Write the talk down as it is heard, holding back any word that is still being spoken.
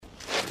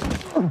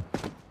That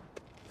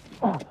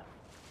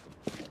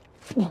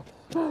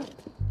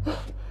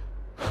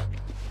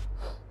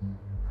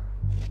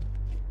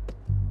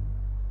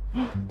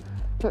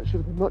should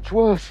have been much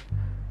worse.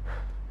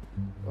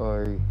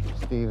 Oi,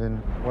 Stephen,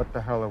 what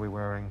the hell are we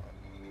wearing?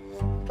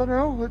 Don't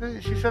know.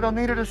 She said I'll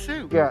need a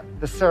suit. Yeah,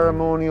 the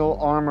ceremonial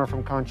armor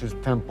from Concha's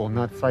temple,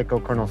 not Psycho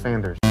Colonel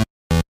Sanders.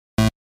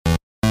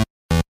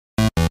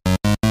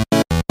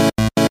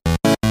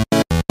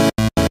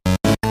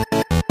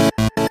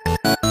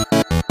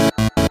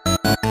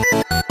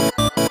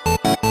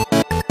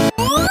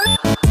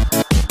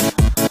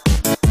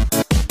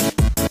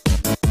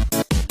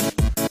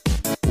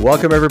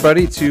 Welcome,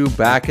 everybody, to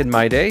Back in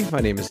My Day. My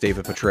name is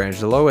David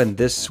Petrangelo, and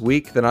this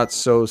week, the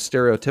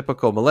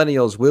not-so-stereotypical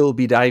millennials will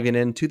be diving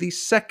into the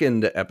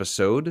second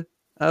episode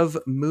of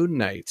Moon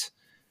Knight.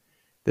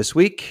 This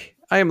week,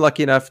 I am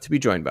lucky enough to be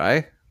joined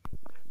by...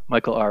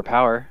 Michael R.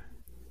 Power.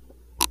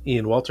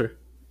 Ian Walter.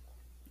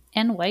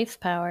 And Wife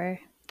Power.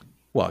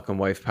 Welcome,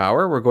 Wife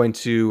Power. We're going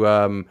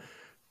to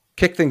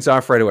kick things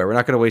off right away. We're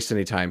not going to waste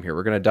any time here.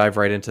 We're going to dive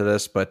right into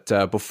this, but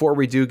before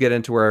we do get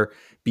into our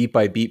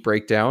beat-by-beat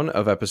breakdown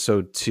of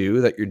episode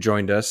 2 that you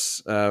joined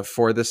us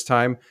for this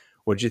time,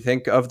 what did you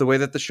think of the way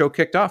that the show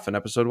kicked off in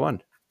episode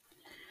 1?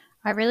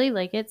 I really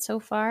like it so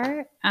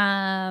far.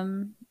 I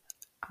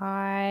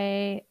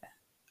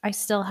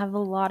still have a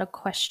lot of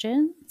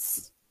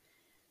questions,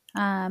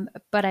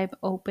 but I'm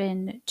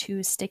open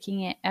to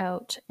sticking it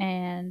out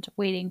and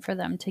waiting for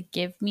them to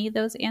give me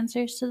those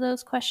answers to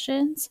those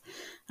questions.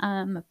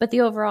 But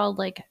the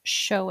overall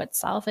show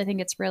itself, I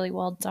think it's really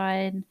well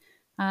done.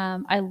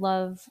 I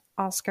love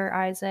Oscar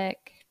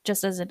Isaac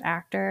just as an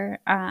actor,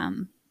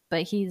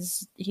 but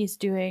he's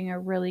doing a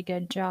really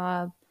good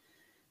job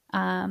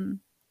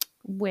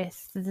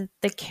with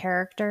the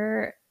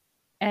character,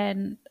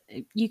 and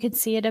you can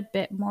see it a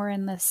bit more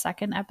in the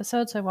second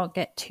episode, so I won't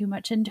get too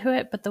much into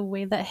it. But the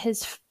way that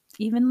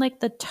even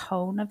the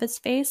tone of his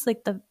face,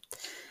 the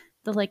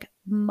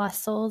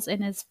muscles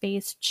in his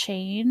face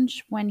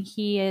change when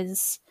he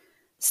is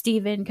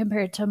Steven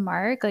compared to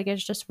Mark,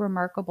 it's just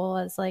remarkable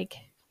as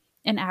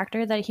an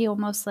actor that he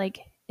almost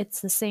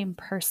it's the same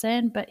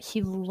person, but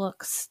he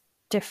looks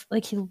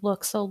he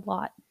looks a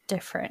lot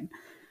different.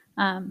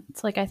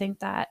 It's I think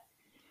that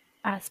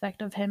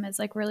aspect of him is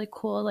really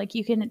cool.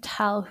 You can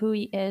tell who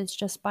he is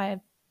just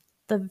by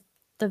the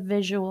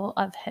visual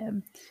of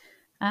him.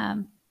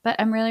 But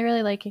I'm really,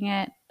 really liking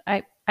it.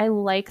 I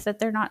like that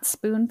they're not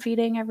spoon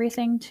feeding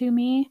everything to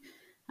me,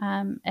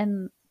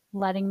 and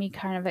letting me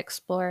kind of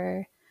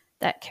explore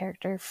that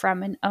character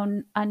from an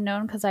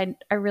unknown, because I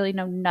really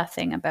know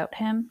nothing about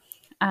him.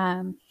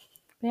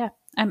 Yeah,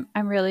 I'm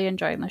really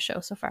enjoying the show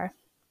so far.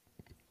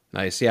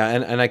 Nice. Yeah,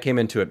 and I came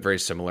into it very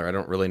similar. I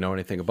don't really know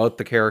anything about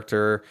the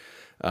character.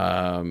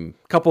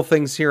 Couple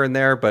things here and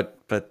there, but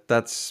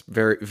that's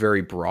very,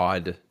 very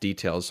broad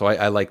details. So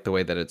I like the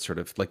way that it's sort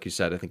of, like you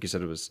said, I think you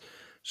said it was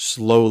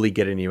slowly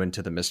getting you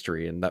into the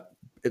mystery, and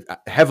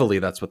heavily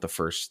that's what the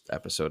first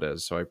episode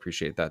is. So I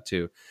appreciate that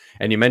too.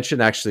 And you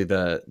mentioned actually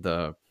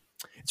the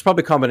it's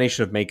probably a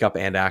combination of makeup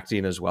and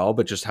acting as well,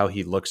 but just how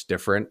he looks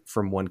different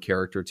from one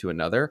character to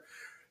another.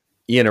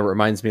 Ian, it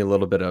reminds me a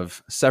little bit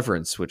of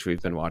Severance, which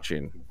we've been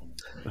watching.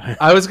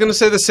 I was going to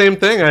say the same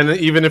thing, and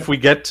even if we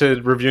get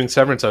to reviewing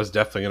Severance, I was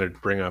definitely going to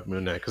bring up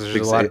Moon Knight, because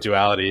there's a lot of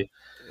duality.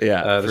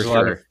 Yeah, there's a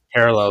lot of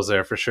parallels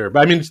there for sure.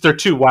 But I mean, they're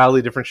two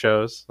wildly different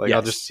shows. Yes,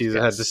 I'll just tease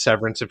ahead to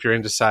Severance. If you're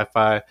into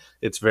sci-fi,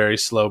 it's very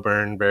slow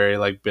burn, very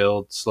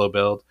slow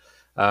build,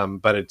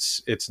 but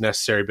it's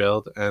necessary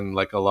build and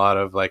a lot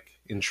of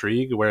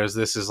intrigue. Whereas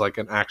this is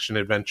an action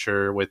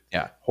adventure with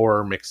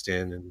horror mixed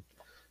in, and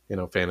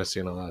fantasy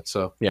and all that.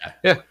 So yeah.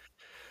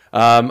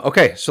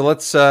 Okay, so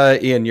let's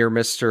Ian, you're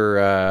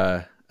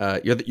Mr.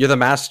 You're the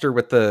master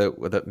with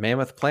the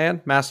mammoth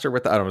plan. Master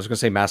with I was going to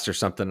say master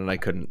something, and I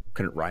couldn't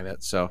rhyme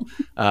it. So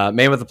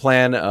man with the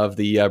plan of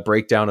the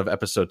breakdown of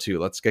episode 2.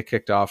 Let's get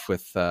kicked off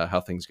with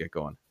how things get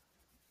going.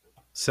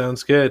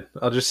 Sounds good.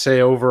 I'll just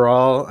say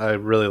overall, I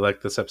really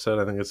like this episode.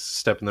 I think it's a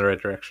step in the right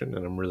direction,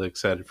 and I'm really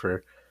excited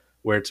for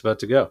where it's about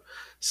to go.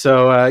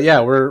 So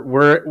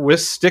we're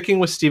sticking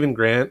with Stephen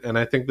Grant, and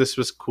I think this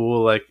was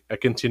cool, a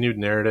continued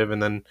narrative,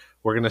 and then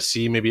we're gonna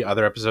see maybe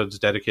other episodes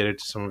dedicated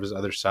to some of his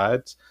other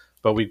sides.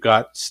 But we've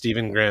got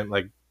Stephen Grant,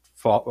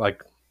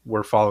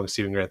 we're following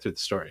Stephen Grant through the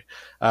story.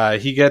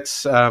 He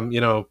gets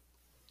direct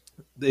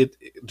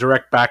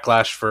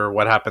backlash for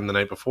what happened the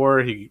night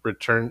before. He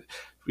returned.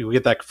 We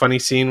get that funny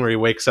scene where he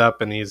wakes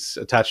up and he's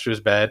attached to his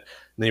bed,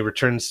 and he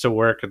returns to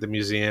work at the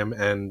museum,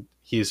 and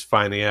he's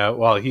finding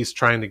out, he's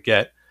trying to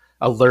get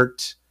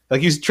alert,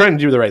 he's trying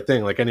to do the right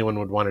thing, like anyone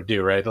would want to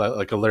do, right?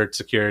 Alert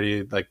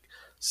security,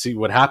 see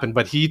what happened.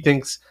 But he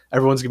thinks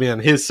everyone's gonna be on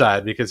his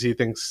side, because he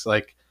thinks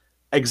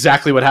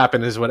exactly what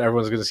happened is what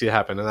everyone's gonna see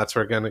happen, and that's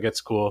where it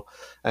gets cool.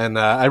 And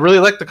I really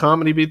like the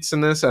comedy beats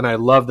in this, and I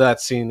love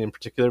that scene in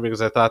particular,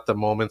 because I thought the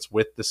moments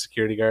with the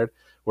security guard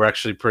were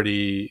actually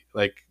pretty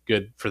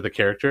good for the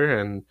character,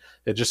 and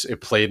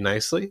it played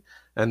nicely.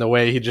 and the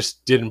way he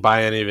just didn't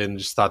buy any of it and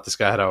just thought this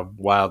guy had a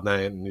wild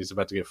night and he's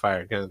about to get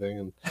fired kind of thing.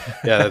 And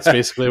yeah, that's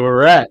basically where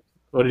we're at.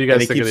 What did you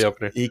guys think of the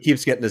opener? He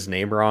keeps getting his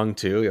name wrong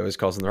too. He always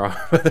calls him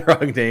the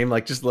wrong name.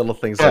 Like just little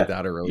things like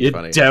that are really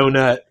funny.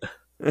 Donut.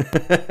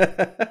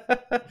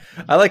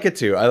 I like it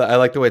too. I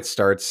like the way it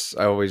starts.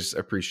 I always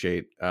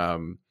appreciate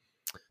the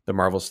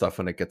Marvel stuff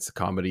when it gets the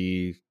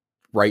comedy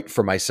right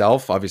for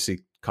myself.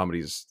 Obviously, comedy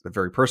is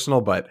very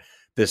personal, but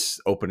this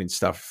opening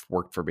stuff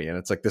worked for me. And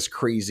it's like this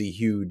crazy,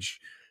 huge,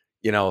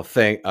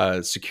 thing,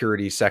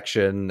 security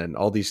section, and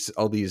all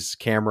these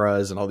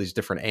cameras and all these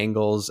different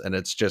angles, and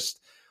it's just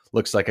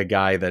looks like a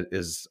guy that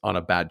is on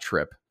a bad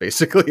trip,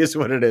 basically, is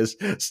what it is,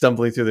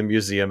 stumbling through the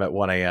museum at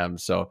 1 a.m.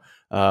 So,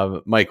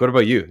 Mike, what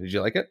about you? Did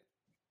you like it?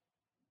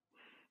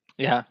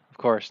 Yeah, of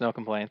course, no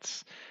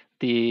complaints.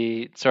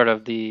 The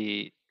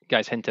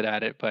guys hinted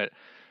at it, but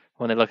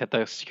when they look at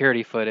the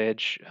security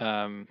footage,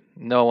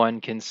 no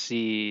one can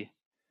see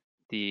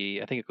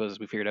I think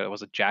we figured out it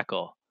was a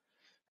jackal,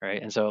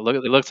 right? And so it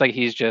looks like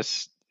he's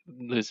just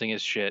losing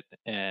his shit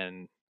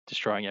and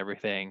destroying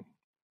everything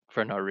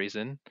for no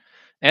reason.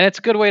 And it's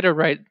a good way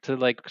to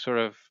like sort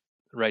of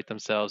write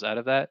themselves out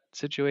of that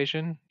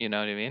situation, you know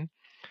what I mean?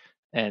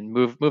 And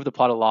move the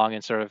plot along,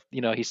 and sort of,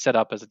 he's set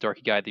up as a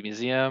dorky guy at the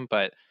museum,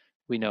 but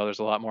we know there's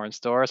a lot more in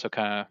store. So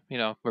kind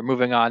of, we're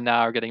moving on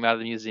now, we're getting him out of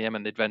the museum,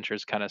 and the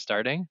adventure's kind of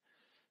starting.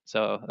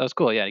 So that was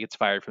cool. Yeah, he gets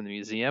fired from the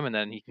museum, and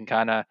then he can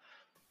kind of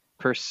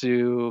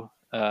pursue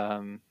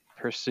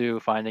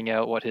finding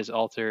out what his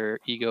alter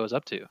ego is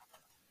up to.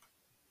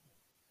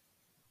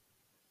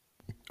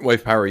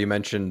 Wife Power, you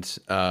mentioned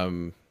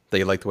that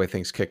you like the way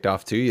things kicked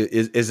off too.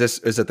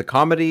 Is it the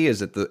comedy?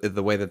 Is it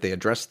the way that they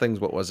address things?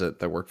 What was it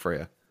that worked for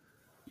you?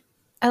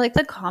 I like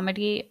the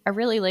comedy. I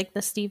really like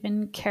the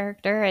Steven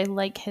character. I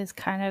like his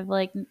kind of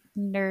like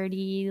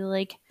nerdy,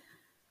 like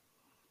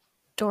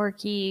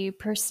dorky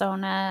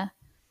persona.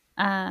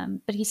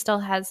 But he still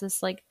has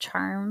this like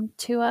charm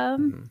to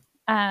him.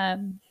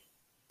 Mm-hmm.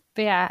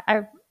 But yeah,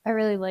 I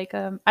really like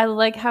him. I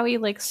like how he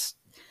likes,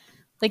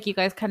 like you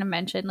guys kind of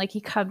mentioned, like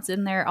he comes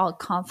in there all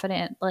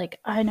confident, like,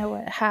 I know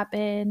what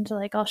happened,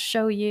 like, I'll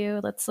show you,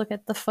 let's look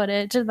at the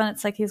footage. And then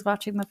it's like he's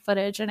watching the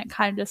footage and it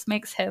kind of just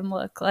makes him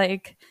look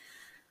like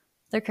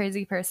the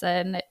crazy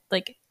person.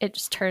 It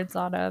just turns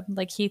on him.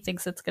 Like he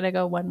thinks it's going to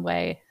go one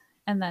way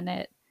and then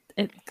it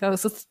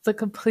goes the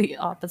complete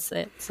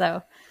opposite.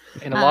 So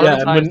and a lot of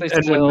the times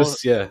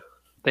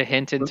they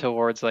hinted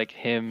towards like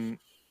him,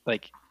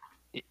 like,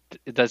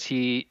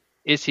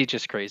 is he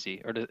just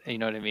crazy, or you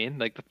know what I mean?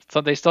 Like,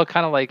 so they still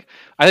kind of like,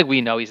 I think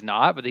we know he's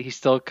not, but he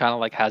still kind of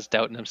like has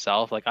doubt in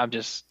himself. Like, I'm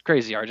just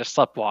crazy, or I just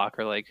sleptwalk,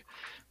 or like,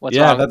 what's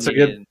wrong with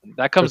me?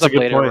 That comes up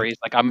later where he's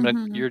like,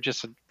 you're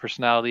just a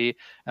personality,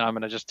 and I'm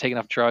gonna just take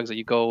enough drugs that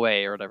you go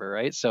away or whatever,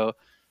 right? So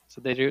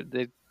they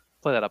play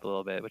that up a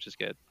little bit, which is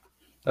good.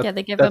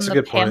 They give him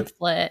the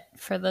pamphlet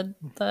for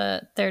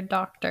their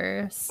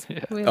doctors.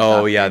 Yeah.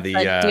 Oh yeah,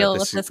 the deal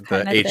with this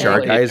kind the of HR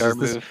guys.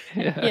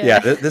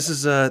 This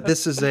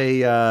is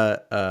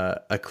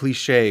a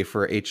cliche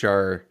for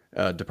HR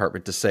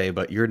department to say,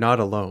 but you're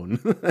not alone.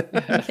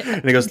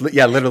 And he goes,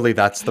 yeah, literally,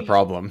 that's the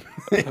problem.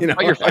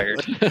 You're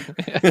fired.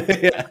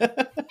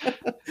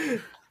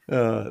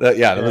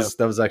 That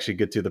was actually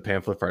good too. The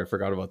pamphlet part, I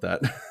forgot about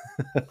that.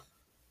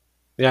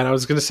 Yeah, and I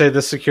was going to say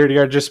the security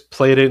guard just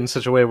played it in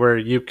such a way where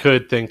you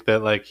could think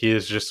that like he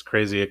is just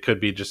crazy. It could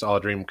be just all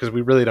a dream because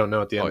we really don't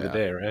know at the end of the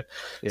day, right?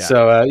 Yeah.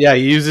 So he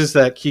uses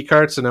that key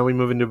card. So now we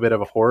move into a bit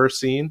of a horror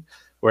scene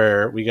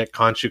where we get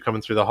Khonshu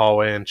coming through the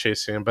hallway and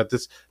chasing him. But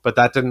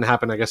that didn't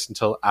happen, I guess,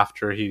 until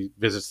after he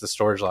visits the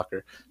storage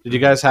locker. Did you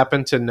guys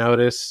happen to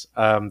notice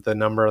the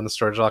number on the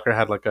storage locker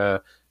had like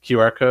a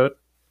QR code?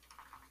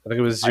 I think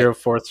it was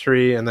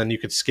 043, and then you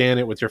could scan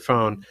it with your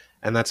phone,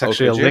 and that's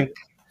actually a link.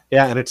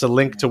 Yeah, and it's a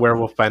link to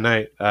Werewolf by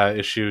Night,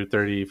 issue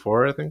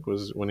 34, I think,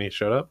 was when he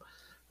showed up.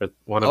 Or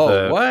one of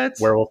the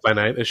Werewolf by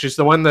Night issues.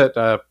 The one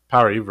that,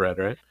 Power, you've read,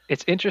 right?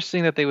 It's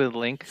interesting that they would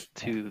link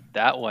to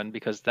that one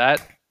because I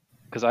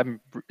think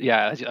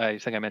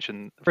I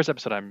mentioned the first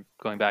episode, I'm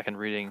going back and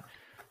reading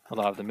a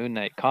lot of the Moon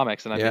Knight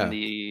comics, and I'm in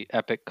the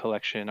Epic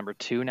Collection number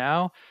 2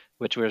 now,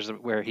 which was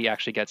where he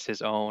actually gets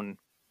his own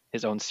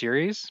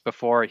series.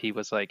 Before he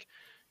was like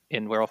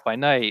in Werewolf by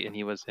Night, and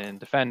he was in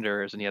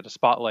Defenders, and he had a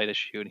Spotlight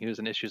issue, and he was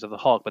in issues of the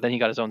Hulk, but then he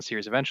got his own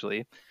series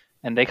eventually.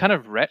 And they kind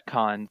of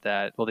retconned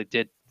that. Well, they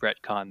did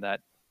retcon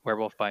that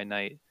Werewolf by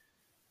Night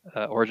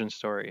origin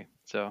story.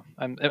 So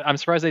I'm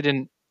surprised they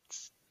didn't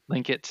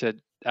link it to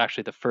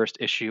actually the first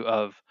issue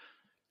of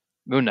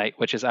Moon Knight,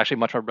 which is actually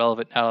much more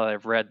relevant now that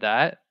I've read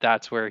that.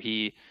 That's where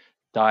he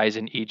dies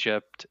in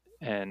Egypt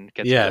and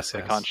gets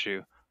by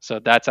Khonshu. So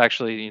that's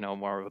actually,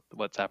 more of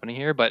what's happening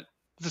here. But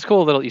it's a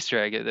cool little Easter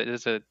egg. It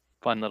is a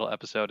fun little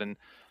episode and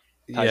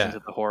ties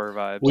into the horror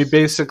vibes. We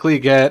basically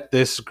get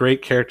this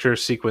great character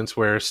sequence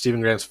where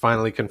Stephen Grant's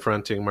finally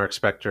confronting Mark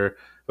Spector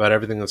about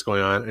everything that's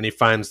going on, and he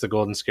finds the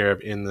Golden Scarab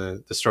in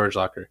the storage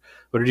locker.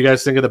 What did you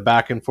guys think of the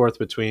back and forth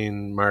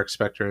between Mark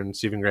Spector and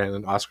Stephen Grant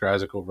and Oscar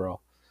Isaac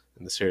overall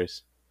in the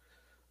series?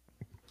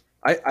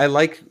 I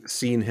like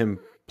seeing him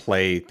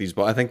play these.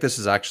 I think this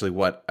is actually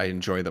what I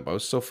enjoy the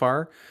most so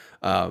far.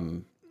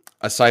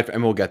 Aside from,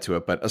 and we'll get to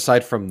it, but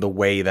aside from the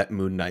way that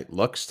Moon Knight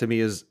looks to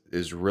me is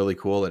really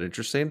cool and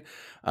interesting.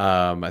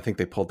 I think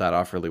they pulled that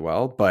off really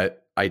well.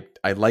 But I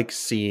like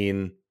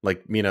seeing,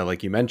 like, Mina,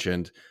 like you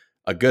mentioned,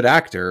 a good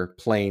actor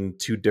playing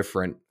two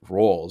different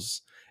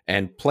roles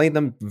and playing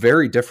them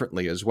very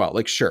differently as well.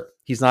 Like, sure,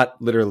 he's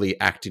not literally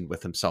acting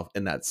with himself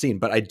in that scene,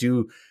 but I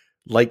do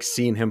like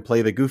seeing him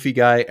play the goofy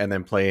guy and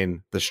then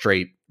playing the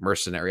straight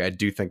mercenary. I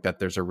do think that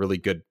there's a really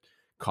good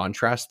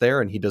contrast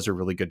there, and he does a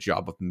really good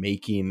job of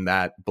making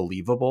that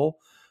believable,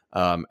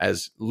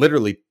 as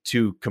literally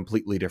two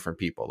completely different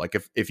people. Like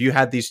if you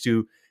had these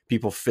two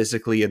people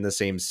physically in the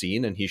same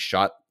scene and he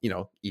shot,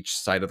 each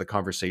side of the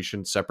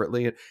conversation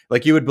separately,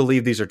 like, you would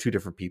believe these are two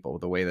different people,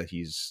 the way that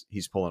he's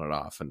pulling it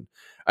off. And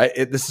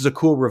this is a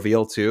cool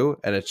reveal too,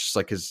 and it's just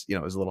like his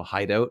little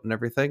hideout and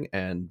everything,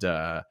 and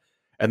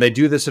they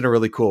do this in a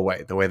really cool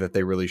way, the way that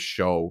they really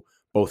show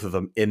both of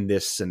them in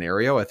this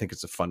scenario. I think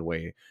it's a fun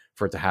way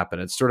for it to happen.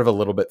 It's sort of a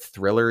little bit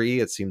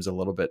thrillery. It seems a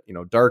little bit,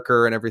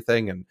 darker and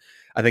everything. And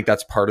I think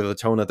that's part of the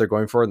tone that they're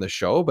going for in the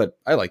show, but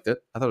I liked it.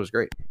 I thought it was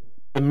great.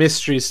 The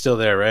mystery's still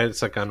there, right?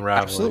 It's like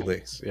unraveling.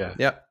 Absolutely.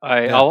 Yeah.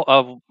 I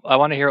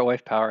want to hear what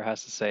Wife Power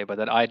has to say, but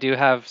then I do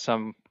have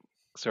some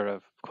sort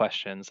of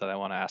questions that I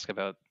want to ask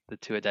about the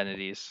two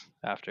identities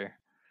after.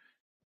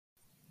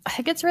 I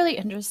think it's really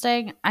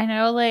interesting. I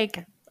know,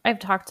 like, I've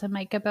talked to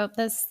Mike about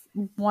this.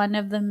 One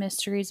of the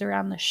mysteries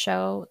around the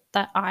show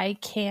that I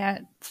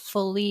can't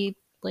fully,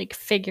 like,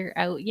 figure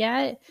out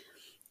yet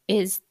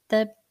is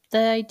the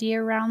idea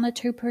around the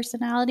two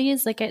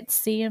personalities. Like, it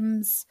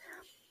seems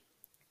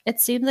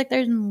like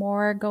there's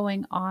more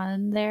going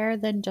on there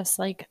than just,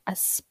 like, a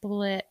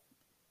split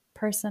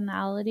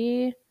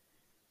personality.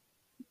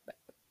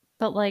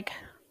 But, like,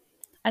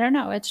 I don't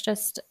know. It's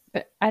just,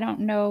 I don't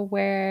know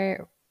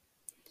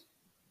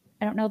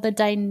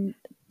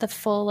the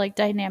full, like,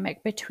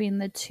 dynamic between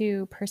the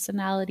two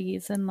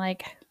personalities and,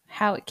 like,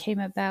 how it came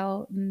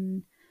about.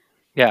 And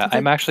yeah,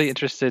 I'm actually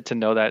interested to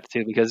know that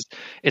too, because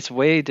it's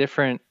way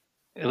different,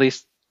 at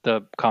least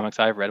the comics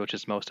I've read, which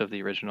is most of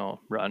the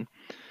original run.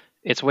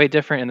 It's way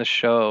different in the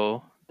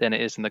show than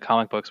it is in the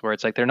comic books, where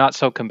it's like they're not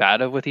so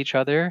combative with each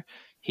other.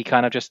 He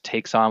kind of just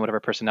takes on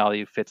whatever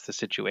personality fits the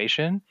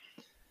situation.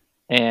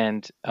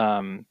 And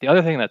the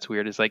other thing that's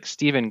weird is, like,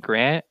 Stephen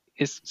Grant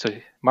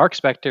Mark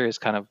Spector is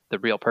kind of the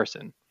real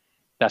person.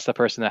 That's the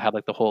person that had,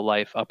 like, the whole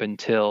life up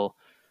until,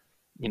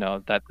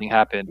 that thing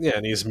happened. Yeah,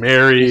 and he's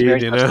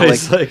married,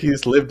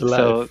 he's lived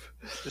life.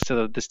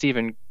 So the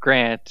Stephen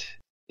Grant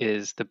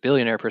is the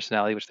billionaire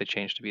personality, which they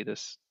changed to be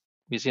this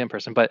museum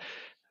person. But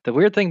the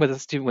weird thing with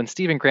this, when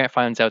Stephen Grant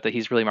finds out that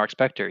he's really Mark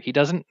Spector, he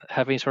doesn't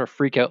have any sort of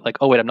freak out, like,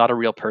 oh wait, I'm not a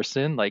real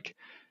person, like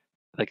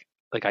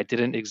I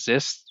didn't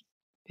exist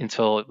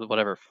until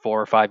whatever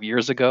 4 or 5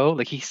 years ago.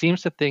 Like, he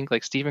seems to think,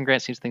 like, Stephen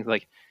Grant seems to think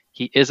like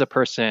he is a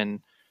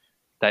person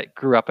that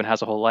grew up and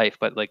has a whole life,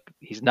 but, like,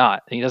 he's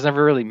not. And he doesn't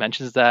ever really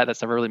mentions that.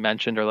 That's never really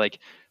mentioned, or, like,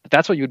 but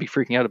that's what you would be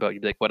freaking out about.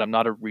 You'd be like, what, I'm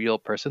not a real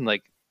person?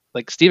 Like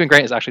Stephen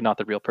Grant is actually not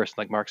the real person.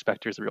 Like, Mark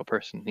Spector is the real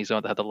person. He's the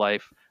one that had the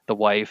life, the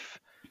wife.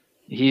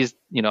 He's,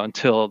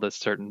 until this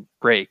certain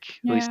break,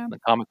 at least in the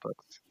comic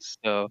books.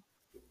 So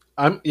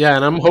I'm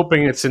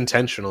hoping it's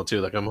intentional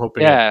too. Like, I'm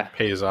hoping it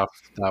pays off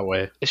that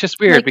way. It's just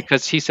weird, like,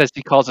 because he says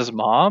he calls his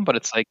mom, but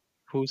it's like,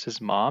 who's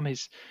his mom?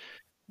 He's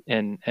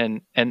and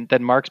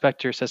then Mark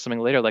Spector says something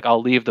later, like,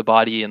 I'll leave the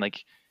body and,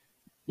 like,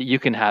 you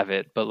can have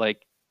it. But,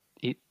 like,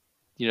 he,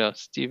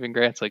 Stephen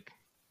Grant's like,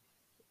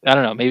 I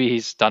don't know, maybe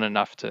he's done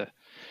enough to.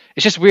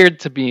 It's just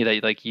weird to me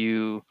that, like,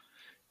 you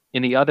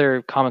in the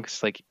other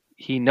comics, like,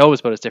 he knows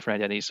about his different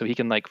identities, so he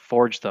can, like,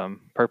 forge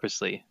them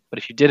purposely. But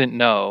if you didn't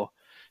know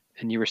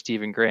and you were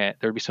Stephen Grant,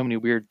 there would be so many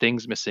weird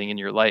things missing in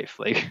your life,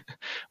 like,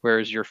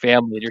 where's your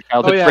family and your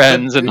childhood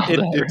friends, and all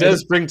that, it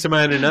does bring to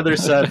mind another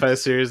sci-fi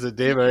series that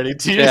Dave already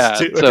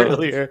teased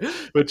earlier,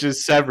 which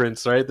is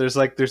Severance. Right?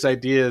 There's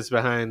ideas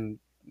behind.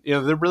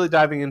 They're really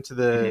diving into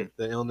the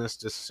illness,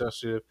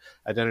 dissociative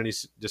identity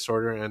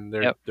disorder, and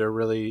they're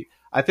really.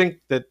 I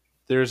think that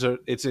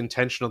it's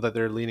intentional that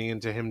they're leaning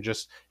into him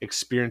just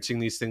experiencing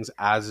these things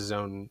as his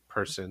own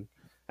person,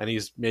 and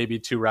he's maybe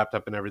too wrapped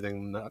up in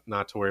everything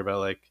not to worry about,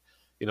 like,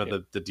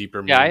 the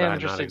deeper meaning. I am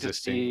interested to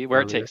see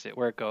where it takes it,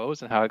 where it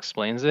goes, and how it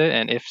explains it,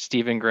 and if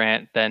Stephen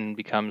Grant then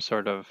becomes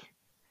sort of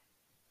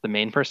the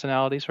main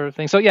personality sort of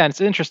thing. So yeah,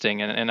 it's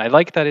interesting, and I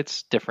like that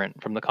it's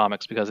different from the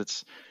comics, because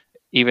it's,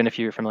 even if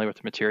you're familiar with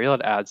the material,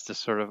 it adds this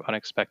sort of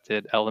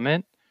unexpected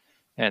element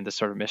and this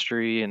sort of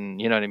mystery, and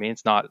you know what I mean?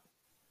 It's not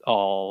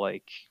all,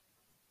 like,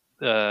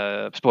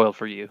 spoiled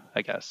for you,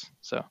 I guess.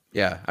 So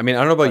yeah, I mean, I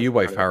don't know about you,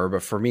 Wife Power,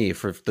 but for me,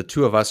 for the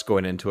two of us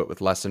going into it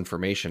with less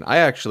information,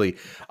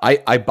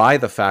 I buy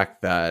the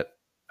fact that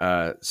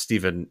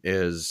Stephen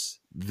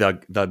is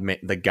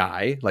the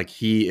guy. Like,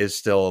 he is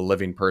still a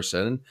living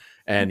person,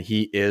 and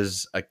he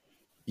is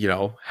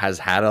has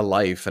had a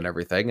life and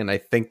everything, and I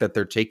think that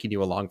they're taking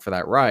you along for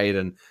that ride,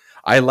 and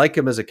I like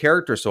him as a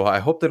character, so I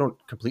hope they don't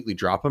completely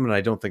drop him, and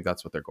I don't think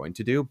that's what they're going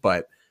to do.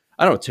 But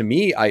I don't know, to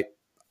me,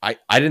 I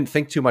didn't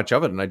think too much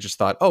of it, and I just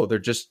thought, oh, they're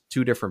just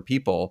two different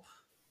people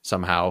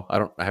somehow.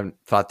 I haven't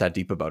thought that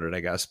deep about it, I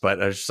guess,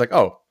 but I was just like,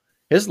 oh,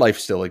 his life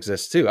still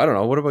exists too. I don't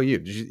know. What about you?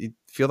 Did you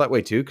feel that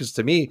way too? Because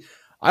to me,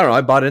 I don't know.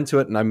 I bought into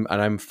it, and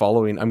I'm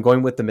following. I'm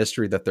going with the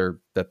mystery that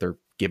they're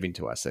giving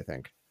to us, I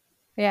think.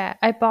 Yeah,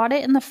 I bought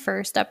it in the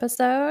first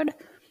episode.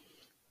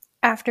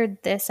 After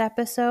this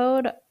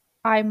episode,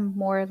 I'm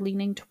more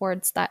leaning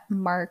towards that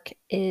Mark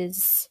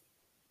is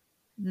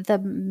the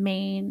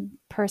main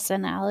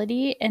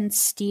personality, and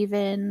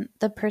Steven,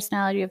 the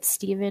personality of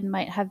Steven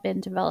might have been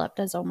developed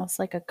as almost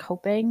like a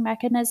coping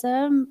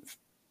mechanism,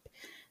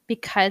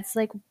 because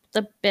like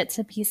the bits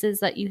and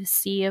pieces that you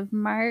see of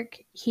Mark,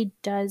 he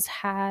does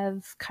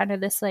have kind of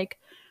this like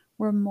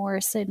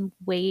remorse and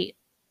weight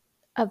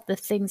of the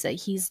things that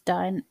he's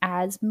done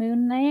as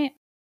Moon Knight.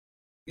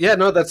 Yeah,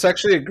 no, that's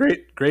actually a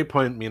great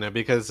point, Mina,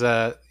 because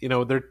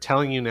they're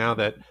telling you now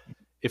that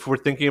if we're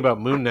thinking about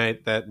Moon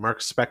Knight, that Mark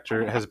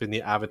Spector has been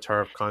the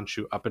avatar of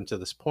Khonshu up until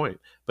this point.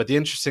 But the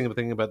interesting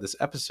thing about this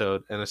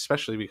episode, and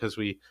especially because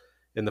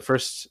in the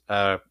first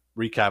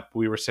recap,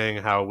 we were saying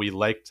how we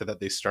liked that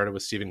they started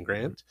with Stephen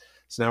Grant.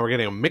 So now we're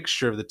getting a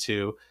mixture of the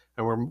two,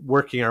 and we're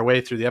working our way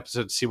through the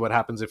episode to see what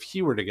happens if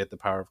he were to get the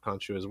power of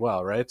Khonshu as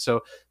well, right?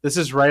 So this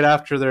is right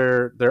after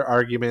their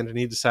argument, and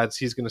he decides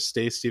he's going to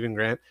stay Stephen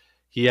Grant.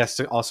 He has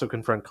to also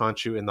confront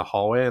Khonshu in the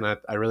hallway, and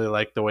I really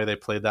liked the way they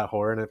played that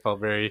horror, and it felt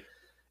very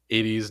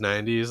 80s,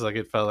 90s. Like,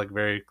 it felt like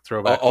very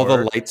throwback all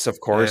horror. The lights, of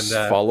course,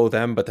 follow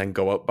them, but then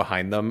go up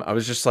behind them. I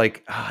was just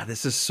like,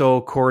 this is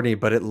so corny,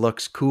 but it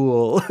looks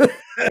cool.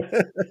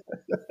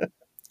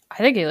 I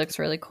think he looks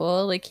really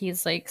cool. Like,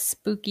 he's like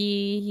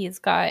spooky. He's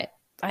got,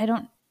 I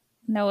don't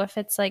know if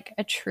it's like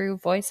a true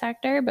voice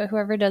actor, but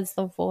whoever does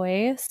the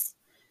voice.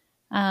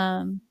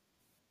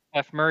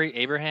 F. Murray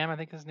Abraham, I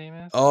think his name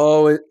is.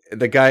 Oh,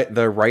 the guy,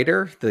 the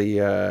writer,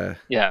 yeah,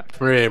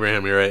 Murray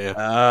Abraham. You're right. Yeah.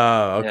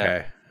 Oh,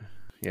 okay.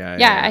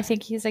 Yeah. I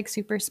think he's like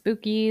super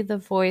spooky. The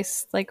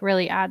voice like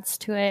really adds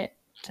to it.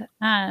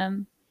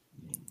 And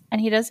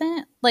he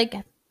doesn't like.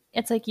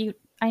 It's like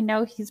I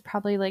know he's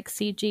probably like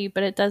CG,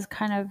 but it does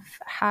kind of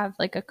have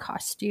like a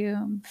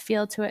costume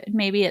feel to it.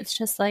 Maybe it's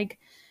just like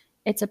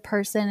it's a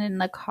person in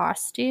the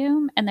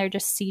costume, and they're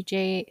just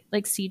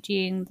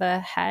CGing the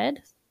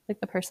head. Like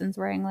the person's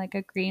wearing like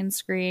a green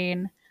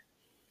screen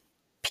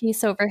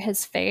piece over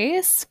his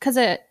face, because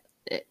it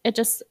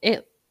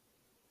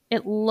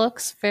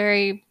looks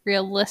very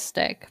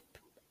realistic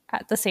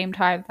at the same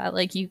time that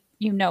like you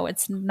know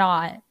it's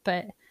not,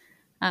 but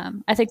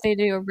I think they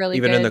do a really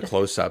even good... in the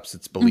close-ups,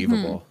 it's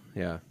believable.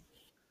 Mm-hmm.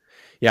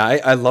 Yeah,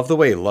 I love the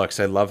way he looks.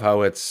 I love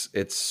how it's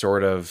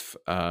sort of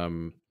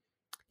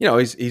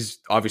he's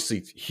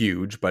obviously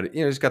huge, but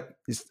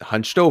he's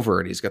hunched over,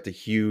 and he's got the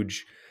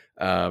huge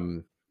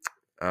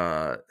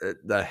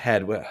the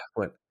head, what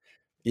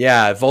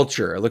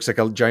vulture. It looks like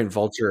a giant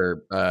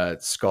vulture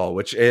skull,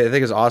 which I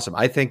think is awesome.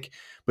 I think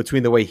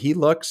between the way he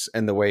looks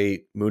and the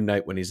way Moon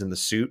Knight when he's in the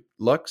suit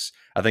looks,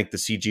 I think the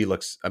CG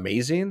looks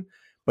amazing.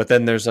 But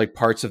then there's like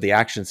parts of the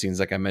action scenes,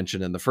 like I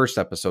mentioned in the first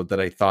episode, that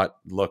I thought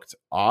looked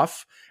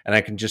off, and I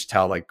can just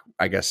tell, like,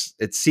 I guess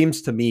it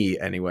seems to me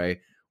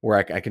anyway, where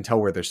I can tell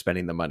where they're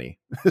spending the money.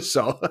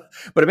 So,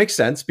 but it makes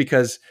sense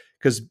because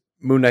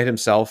Moon Knight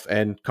himself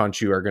and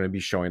Khonshu are going to be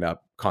showing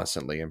up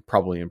constantly and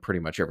probably in pretty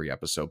much every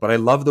episode. But I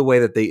love the way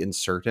that they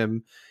insert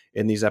him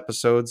in these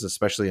episodes,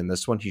 especially in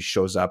this one. He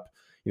shows up,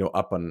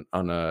 up on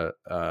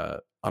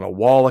a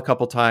wall a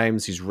couple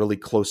times. He's really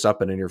close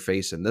up and in your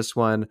face in this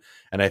one,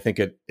 and I think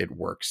it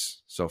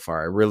works so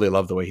far. I really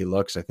love the way he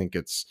looks. I think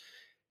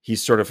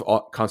he's sort of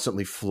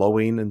constantly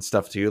flowing and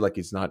stuff too. Like,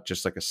 he's not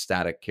just like a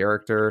static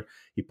character.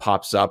 He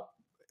pops up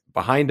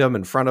behind him,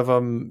 in front of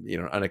him,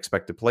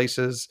 unexpected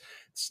places.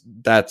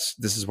 This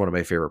is one of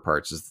my favorite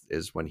parts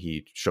is when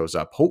he shows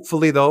up.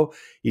 Hopefully though,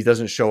 he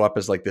doesn't show up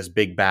as like this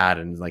big bad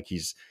and like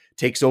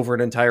takes over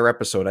an entire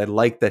episode. I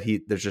like that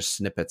there's just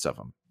snippets of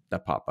him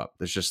that pop up.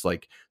 There's just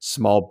like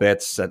small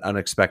bits at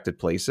unexpected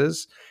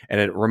places. And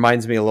it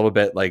reminds me a little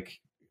bit, like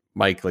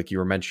Mike, like you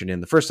were mentioning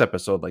in the first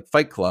episode, like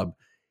Fight Club.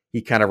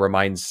 He kind of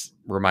reminds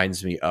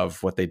me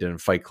of what they did in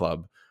Fight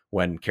Club,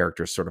 when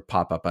characters sort of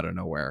pop up out of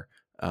nowhere,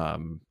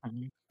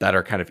 that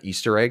are kind of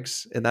Easter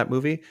eggs in that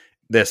movie.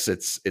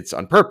 It's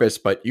on purpose,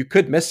 but you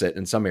could miss it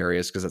in some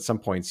areas because at some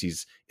points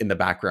he's in the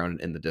background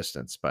in the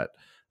distance. But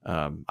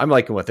I'm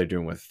liking what they're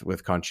doing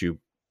with Khonshu,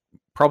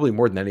 probably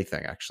more than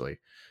anything, actually,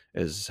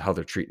 is how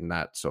they're treating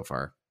that so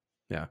far.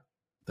 Yeah,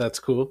 that's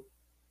cool.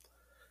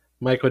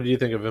 Mike, what did you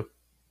think of him?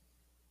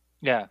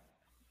 Yeah,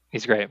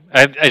 he's great.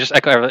 I just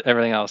echo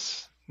everything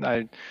else.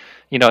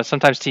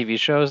 Sometimes TV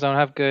shows don't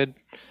have good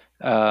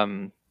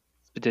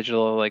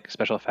digital like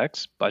special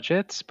effects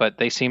budgets, but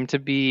they seem to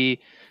be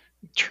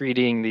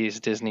treating these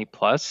Disney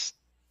Plus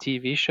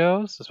TV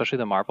shows, especially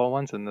the Marvel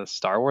ones and the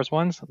Star Wars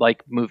ones,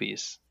 like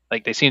movies.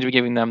 Like, they seem to be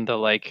giving them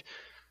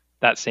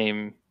that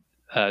same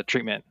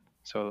treatment.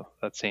 So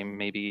that same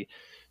maybe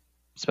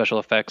special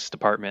effects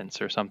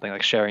departments or something,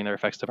 like sharing their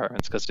effects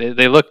departments, because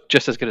they look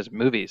just as good as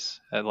movies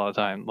a lot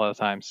of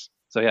times.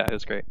 So yeah, it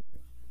was great.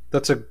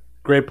 That's a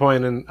great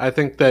point, and I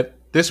think that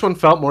This one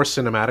felt more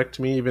cinematic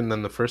to me even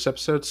than the first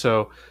episode,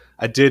 so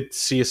I did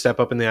see a step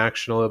up in the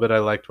action a little bit. I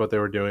liked what they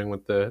were doing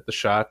with the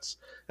shots,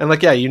 and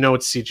like, yeah,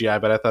 it's CGI,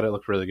 but I thought it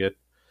looked really good.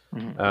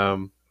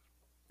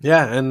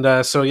 Yeah,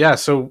 and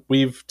so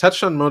we've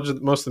touched on most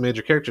of the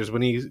major characters.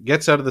 When he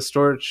gets out of the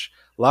storage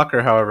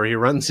locker, however, he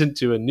runs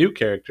into a new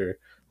character,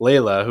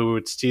 Layla, who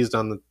it's teased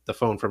on the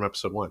phone from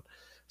episode 1.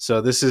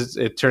 So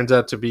it turns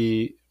out to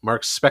be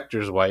Mark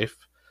Spector's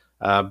wife,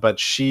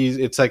 but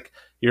it's like,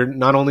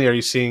 not only are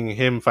you seeing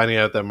him finding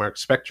out that Mark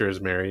Spector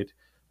is married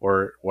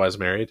or was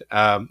married,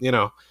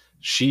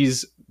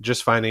 she's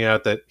just finding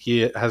out that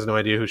he has no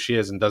idea who she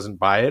is and doesn't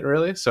buy it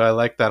really. So I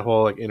like that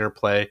whole like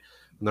interplay.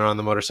 When they're on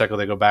the motorcycle,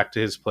 they go back to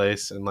his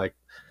place, and like,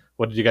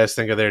 what did you guys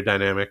think of their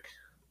dynamic?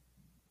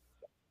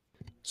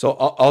 So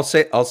I'll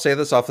say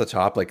this off the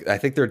top. Like, I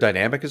think their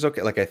dynamic is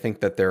okay. Like, I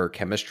think that their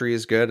chemistry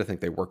is good. I think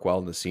they work well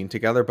in the scene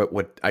together. But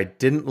what I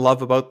didn't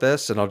love about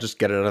this, and I'll just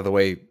get it out of the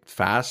way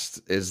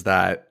fast, is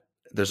that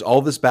there's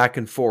all this back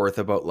and forth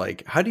about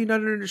like, how do you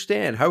not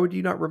understand? How would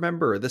you not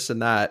remember this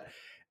and that?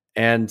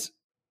 And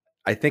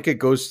I think it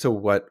goes to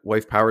what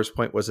Wife Power's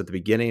point was at the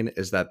beginning,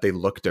 is that they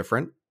look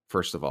different,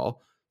 first of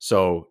all.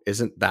 So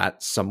isn't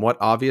that somewhat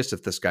obvious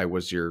if this guy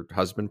was your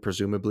husband,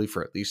 presumably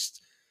for at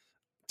least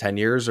 10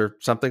 years or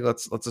something?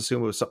 Let's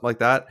assume it was something like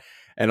that.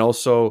 And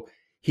also,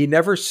 he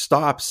never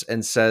stops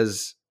and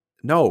says,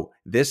 no,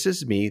 this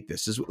is me.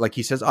 This is, like,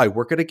 he says, I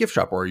work at a gift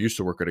shop, or I used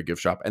to work at a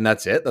gift shop. And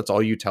that's it. That's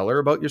all you tell her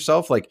about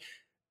yourself. Like,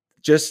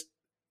 just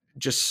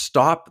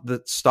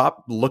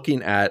stop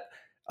looking at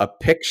a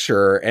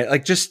picture and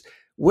like, just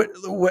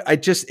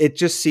it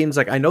just seems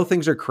like, I know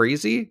things are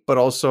crazy, but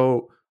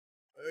also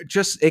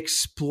just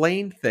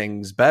explain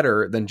things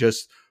better than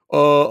just,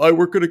 I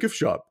work at a gift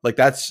shop. Like,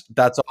 that's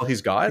all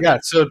he's got. Yeah,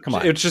 so come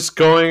on. It's just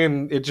going,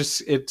 and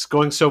it's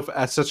going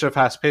at such a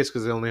fast pace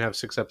because they only have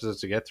 6 episodes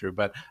to get through.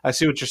 But I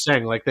see what you're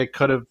saying. Like, they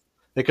could have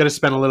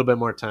spent a little bit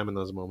more time in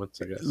those moments,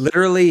 I guess.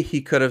 Literally,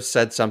 he could have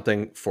said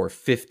something for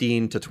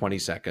 15 to 20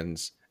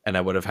 seconds, and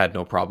I would have had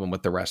no problem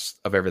with the rest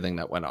of everything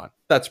that went on.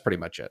 That's pretty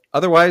much it.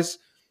 Otherwise,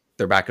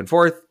 they're back and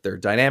forth. They're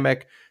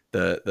dynamic.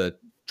 The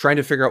trying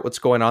to figure out what's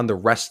going on, the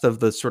rest of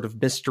the sort of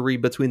mystery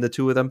between the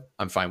two of them,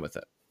 I'm fine with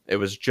it. It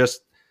was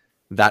just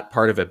that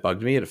part of it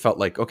bugged me. It felt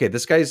like, okay,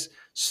 this guy's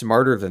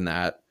smarter than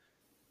that.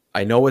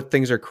 I know what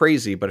things are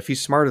crazy, but if he's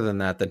smarter than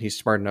that, then he's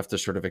smart enough to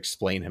sort of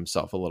explain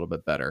himself a little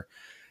bit better.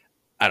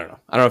 I don't know.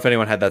 I don't know if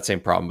anyone had that same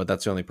problem, but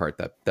that's the only part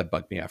that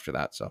bugged me after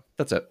that. So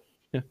that's it.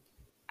 Yeah.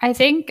 I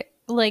think,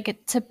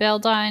 like, to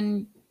build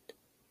on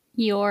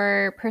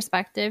your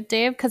perspective,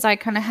 Dave, because I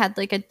kind of had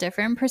like a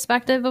different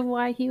perspective of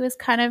why he was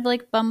kind of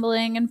like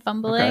bumbling and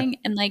fumbling. Okay.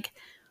 And like,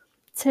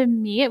 to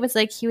me, it was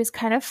like he was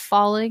kind of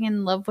falling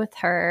in love with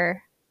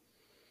her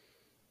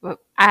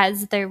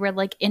as they were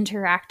like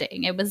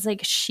interacting. It was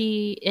like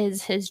she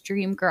is his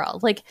dream girl.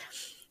 Like,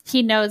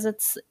 he knows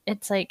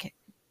it's like,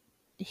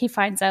 he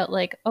finds out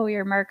like, oh,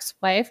 you're Mark's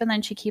wife, and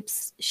then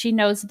she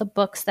knows the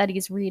books that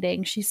he's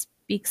reading. She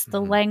speaks the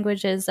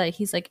languages that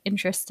he's like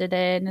interested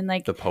in, and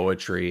like the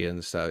poetry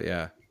and stuff.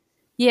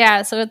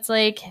 Yeah. So it's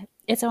like,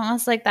 it's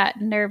almost like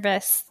that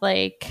nervous,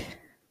 like,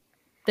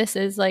 this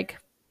is like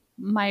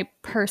my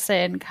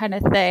person kind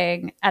of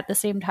thing, at the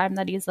same time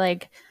that he's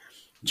like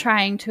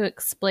trying to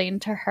explain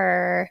to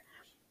her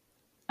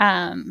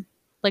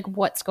like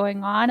what's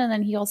going on. And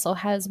then he also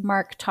has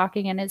Mark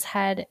talking in his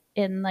head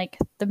in like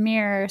the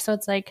mirror. So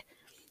it's like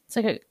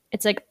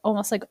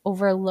almost like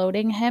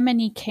overloading him,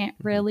 and he can't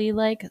really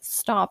like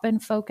stop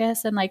and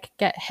focus and like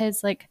get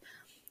his like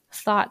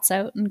thoughts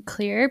out and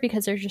clear,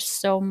 because there's just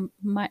so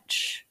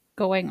much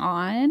going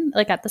on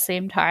like at the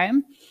same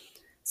time.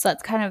 So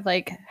that's kind of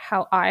like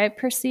how I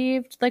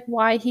perceived like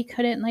why he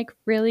couldn't like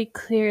really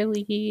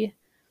clearly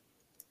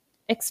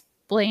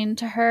explain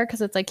to her,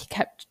 because it's like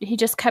he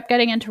just kept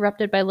getting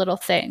interrupted by little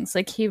things.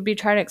 Like, he would be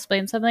trying to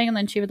explain something, and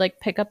then she would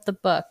like pick up the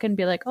book and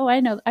be like, oh,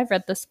 I know, I've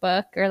read this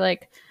book. Or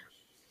like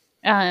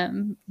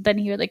then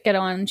he would like get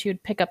on and she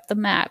would pick up the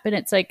map, and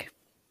it's like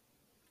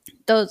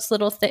those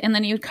little things. And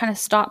then he would kind of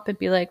stop and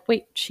be like,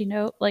 wait, she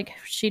knows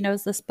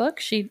this book.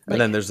 And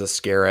then there's the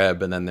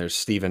scarab, and then there's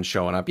Steven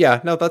showing up.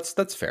 Yeah, no,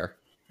 that's fair.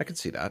 I can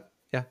see that.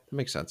 Yeah, that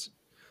makes sense.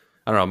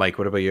 I don't know, Mike,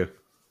 what about you?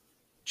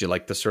 Do you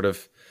like this sort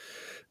of...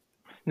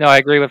 No, I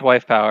agree with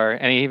Wife Power,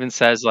 and he even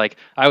says like,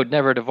 "I would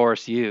never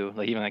divorce you."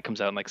 Like, even like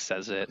comes out and like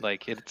says it.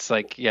 Like, it's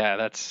like, yeah,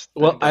 that's.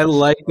 Well, I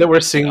like that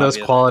we're seeing those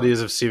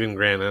qualities of Stephen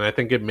Grant, and I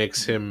think it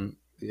makes him,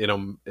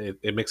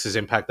 it makes his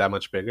impact that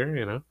much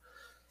bigger.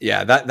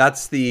 Yeah,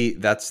 that's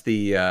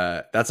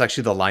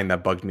actually the line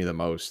that bugged me the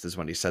most, is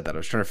when he said that. I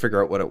was trying to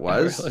figure out what it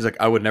was. Really? He's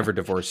like, "I would never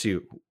divorce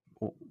you."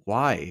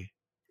 Why?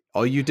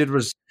 All you did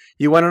was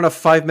you went on a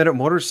 5-minute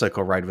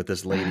motorcycle ride with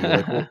this lady.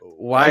 Like,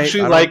 why? I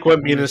actually like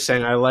what Mina's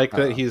saying. I like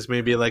that he's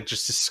maybe like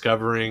just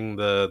discovering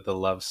the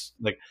loves,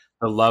 like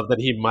the love that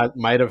he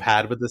might have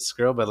had with this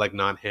girl, but like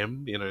not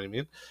him. You know what I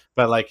mean?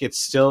 But like, it's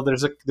still,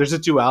 there's a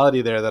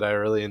duality there that I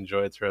really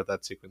enjoyed throughout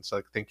that sequence.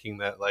 Like, thinking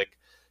that, like,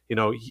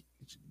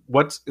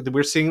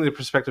 we're seeing the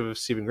perspective of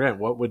Stephen Grant.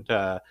 What would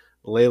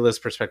Layla's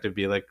perspective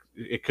be? Like,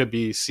 it could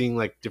be seeing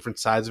like different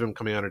sides of him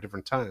coming out at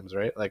different times,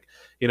 right? Like,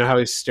 you know how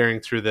he's staring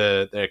through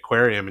the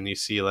aquarium and you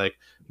see like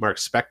Mark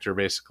Spector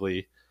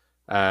basically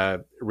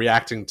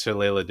reacting to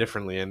Layla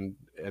differently, and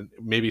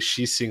maybe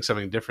she's seeing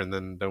something different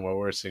than what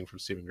we're seeing from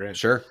Stephen Grant.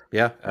 Sure.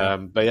 Yeah.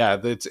 But yeah,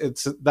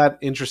 it's that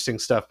interesting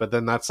stuff, but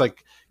then that's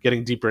like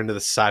getting deeper into the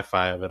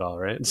sci-fi of it all,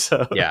 right?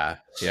 So yeah.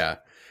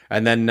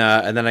 And then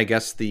I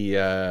guess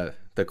the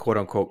quote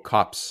unquote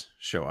cops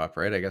show up,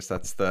 right? I guess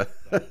that's the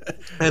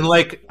and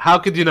like, how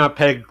could you not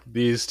peg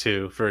these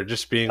two for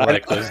just being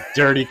like those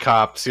dirty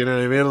cops? You know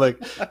what I mean?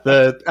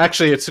 Like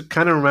actually, it's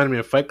kind of reminded me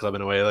of Fight Club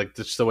in a way, like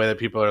just the way that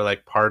people are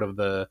like part of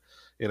the,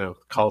 you know,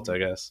 cult, I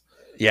guess.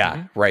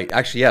 Yeah, right.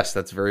 Actually, yes,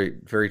 that's very,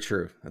 very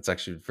true. That's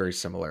actually very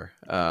similar.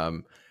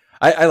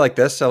 I like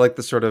this. I like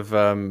the sort of,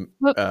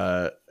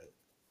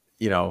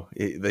 you know,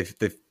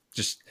 they've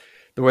just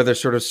the way they're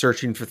sort of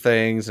searching for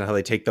things and how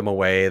they take them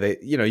away. They,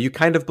 you know, you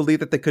kind of believe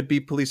that they could be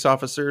police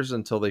officers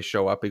until they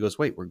show up. He goes,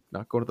 "Wait, we're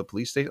not going to the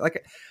police station."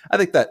 Like, I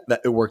think that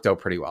it worked out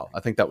pretty well.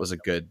 I think that was a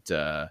good,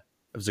 it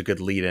was a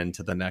good lead in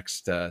to the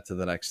next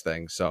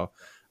thing. So,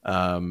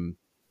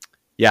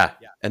 yeah.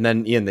 And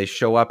then Ian, they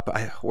show up.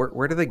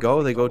 Where do they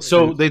go? They go to...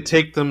 So they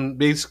take them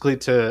basically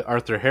to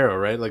Arthur Harrow,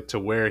 right? Like to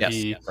where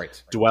he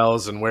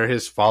dwells and where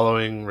his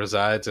following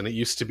resides. And it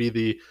used to be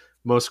the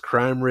most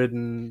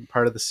crime-ridden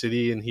part of the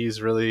city, and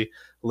he's really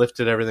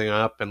lifted everything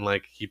up. And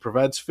like, he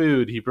provides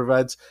food, he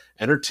provides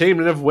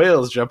entertainment of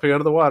whales jumping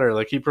out of the water.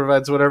 Like, he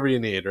provides whatever you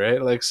need,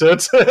 right? Like, so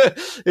it's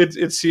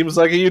it seems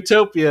like a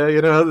utopia.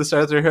 You know, this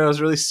Arthur Harrow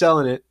is really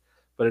selling it,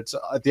 but it's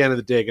at the end of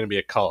the day going to be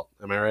a cult.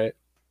 Am I right?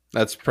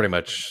 That's pretty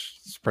much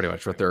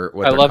what they're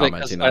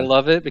commenting on. I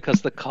love it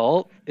because the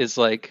cult is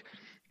like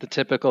the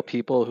typical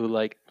people who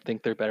like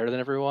think they're better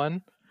than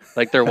everyone.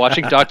 Like, they're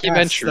watching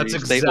documentaries. That's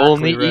exactly they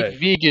only eat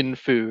vegan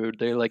food.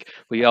 They're like,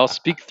 we all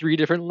speak 3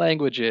 different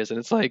languages, and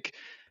it's like,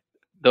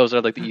 those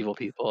are like the evil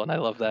people, and I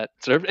love that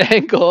sort of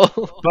angle.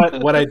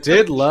 But what I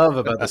did love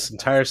about this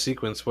entire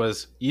sequence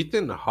was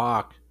Ethan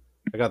Hawke.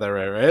 I got that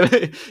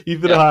right?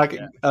 Ethan Hawke,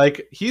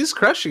 like, he's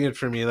crushing it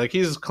for me. Like,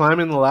 he's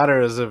climbing the ladder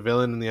as a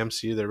villain in the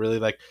MCU. They're really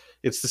like,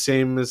 it's the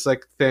same as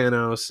like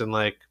Thanos and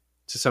like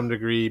to some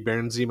degree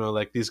Baron Zemo.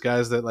 Like, these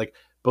guys that like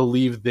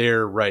believe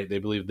they're right. They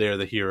believe they're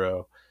the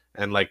hero.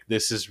 And like,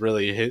 this is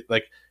really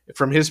like,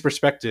 from his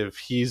perspective,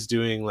 he's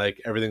doing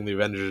like everything the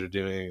Avengers are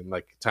doing,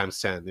 like times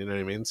 10. You know what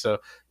I mean? So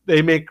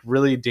they make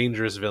really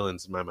dangerous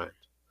villains in my mind.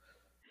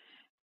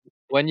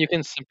 When you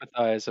can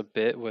sympathize a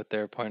bit with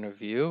their point of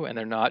view, and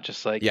they're not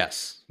just like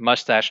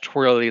mustache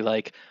twirly,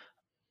 like,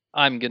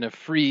 I'm gonna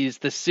freeze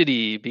the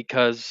city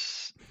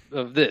because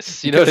of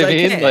this. You know what I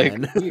mean?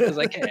 Like, because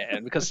I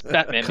can. Because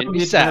Batman made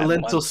me sad.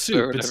 Lentil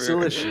soup. It's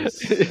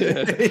delicious.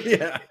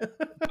 Yeah.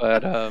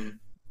 But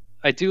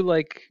I do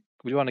like.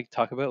 We want to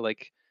talk about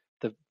like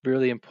the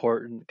really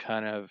important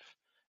kind of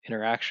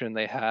interaction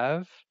they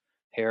have.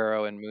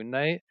 Harrow and Moon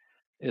Knight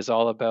is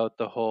all about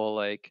the whole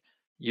like,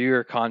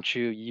 you're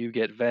Khonshu, you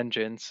get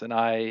vengeance, and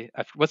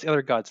what's the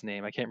other god's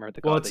name? I can't remember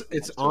the god. Well,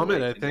 it's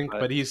Ammit, I think,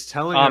 but he's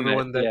telling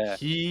everyone that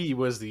he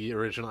was the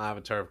original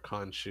avatar of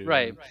Khonshu.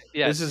 Right.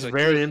 Yeah. This is a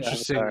very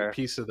interesting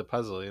piece of the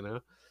puzzle, you know.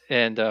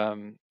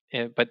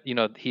 And but you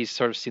know, he's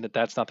sort of seen that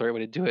that's not the right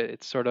way to do it.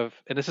 It's sort of,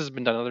 and this has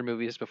been done in other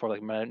movies before,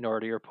 like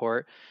Minority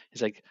Report.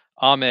 He's like,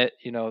 Ammit,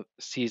 you know,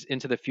 sees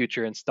into the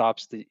future and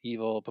stops the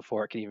evil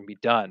before it can even be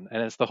done.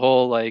 And it's the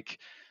whole like,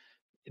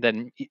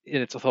 then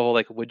it's a whole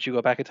like, would you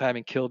go back in time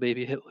and kill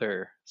baby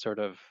Hitler sort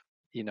of,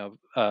 you know,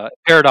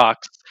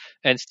 paradox.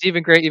 And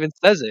Stephen Gray even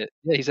says it.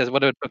 Yeah, he says,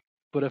 what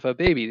if a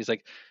baby? He's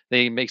like,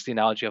 he makes the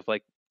analogy of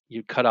like,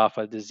 you cut off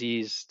a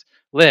diseased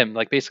limb,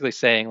 like basically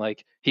saying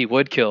like he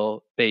would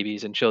kill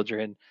babies and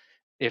children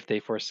if they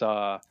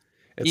foresaw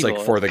it's evil.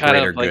 Like for the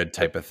greater good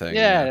type of thing.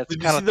 Yeah, it's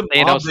Did kind you of see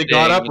the mob they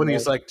got up when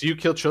he's like, do you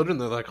kill children?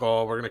 They're like,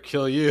 oh, we're gonna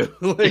kill you.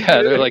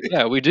 Yeah, they're like,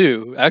 yeah, we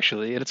do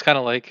actually. And it's kind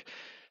of like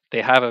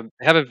they have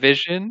a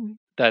vision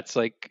that's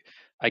like,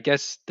 I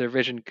guess their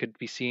vision could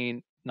be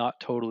seen not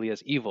totally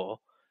as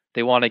evil.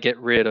 They want to get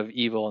rid of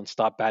evil and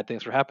stop bad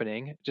things from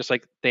happening, just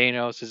like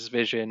Thanos'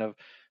 vision of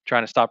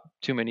trying to stop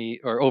too many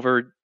or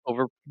over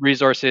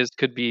resources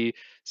could be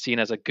seen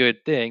as a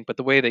good thing, but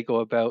the way they go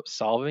about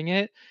solving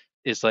it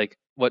is like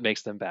what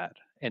makes them bad.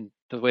 And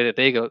the way that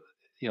they go,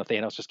 you know,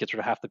 Thanos just gets rid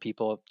of half the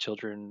people,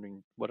 children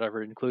and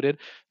whatever included.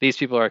 These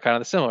people are kind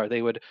of similar.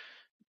 They would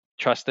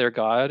trust their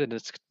god, and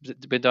it's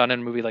been done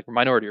in a movie like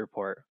Minority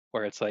Report,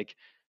 where it's like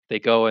they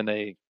go and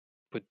they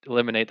would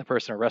eliminate the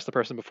person, arrest the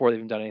person before they've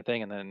even done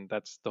anything, and then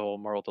that's the whole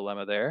moral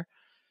dilemma there.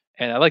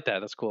 And I like that.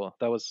 That's cool.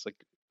 That was like,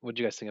 what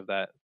do you guys think of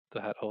that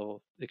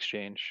whole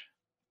exchange?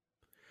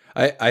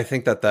 I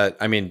think that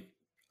I mean,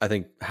 I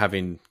think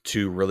having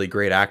 2 really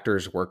great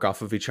actors work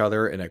off of each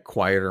other in a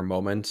quieter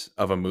moment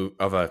of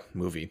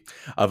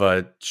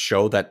a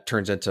show that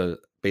turns into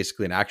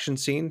basically an action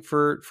scene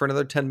for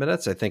another 10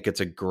 minutes. I think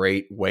it's a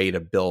great way to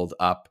build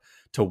up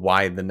to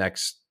why the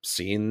next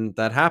scene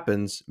that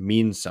happens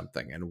means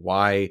something, and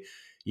why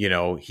you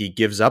know, he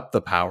gives up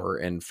the power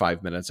in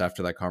 5 minutes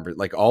after that conversation.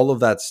 Like all of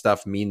that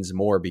stuff means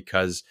more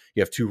because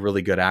you have two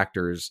really good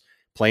actors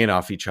playing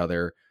off each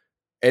other.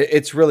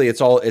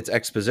 It's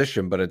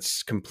exposition, but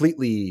it's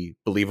completely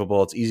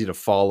believable. It's easy to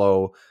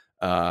follow.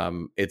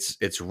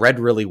 It's read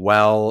really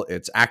well.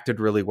 It's acted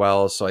really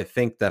well. So I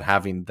think that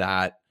having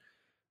that,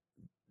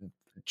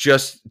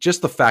 just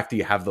the fact that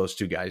you have those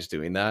two guys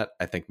doing that,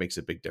 I think makes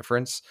a big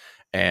difference.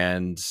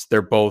 And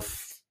they're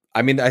both,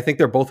 I mean, I think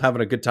they're both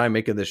having a good time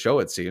making the show,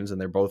 it seems,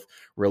 and they're both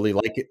really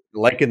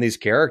liking these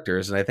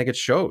characters, and I think it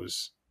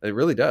shows. It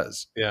really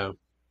does. Yeah.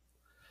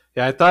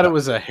 Yeah, I thought it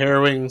was a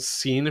harrowing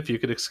scene, if you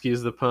could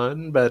excuse the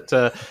pun, but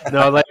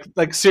no,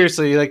 like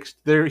seriously,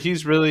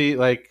 he's really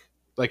like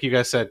you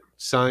guys said,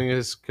 selling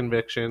his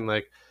conviction.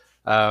 I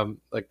want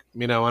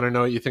to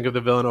know what you think of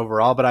the villain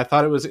overall, but I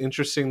thought it was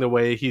interesting the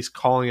way he's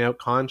calling out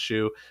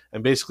Khonshu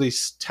and basically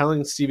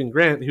telling Stephen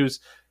Grant, who's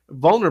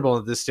vulnerable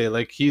at this stage,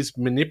 like he's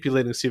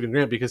manipulating Stephen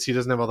Grant because he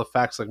doesn't have all the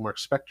facts like Mark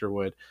Spector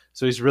would.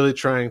 So he's really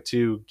trying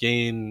to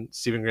gain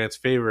Stephen Grant's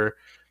favor.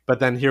 But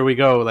then here we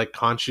go, like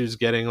Khonshu's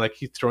getting, like,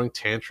 he's throwing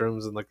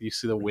tantrums and like you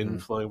see the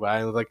wind flowing by,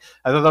 and like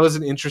I thought that was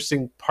an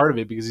interesting part of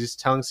it because he's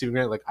telling Stephen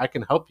Grant, like, I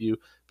can help you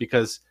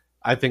because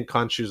I think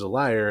Khonshu's a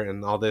liar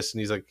and all this,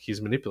 and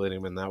he's manipulating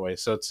him in that way.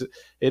 So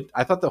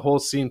I thought the whole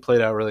scene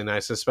played out really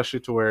nice,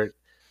 especially to where it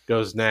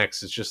goes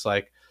next. It's just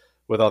like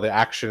with all the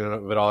action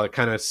of it all, it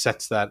kind of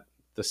sets the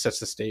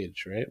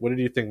stage, right? What did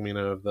you think,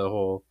 Mina, of the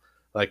whole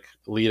like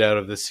lead out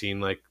of this scene,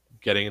 like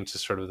getting into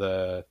sort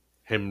of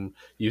him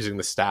using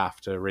the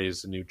staff to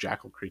raise a new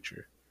jackal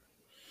creature?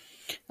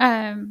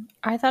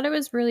 I thought it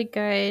was really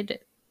good.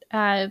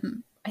 I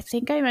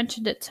think I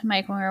mentioned it to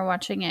Mike when we were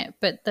watching it,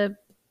 but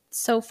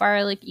so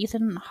far, like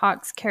Ethan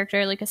Hawke's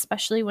character, like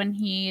especially when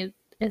he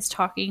is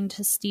talking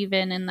to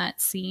Steven in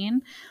that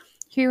scene,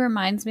 he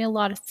reminds me a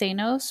lot of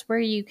Thanos, where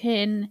you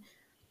can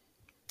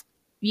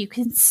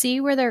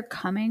see where they're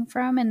coming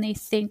from and they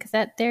think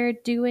that they're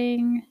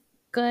doing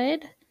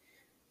good.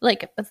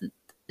 Like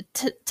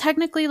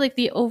technically, like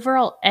the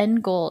overall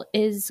end goal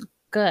is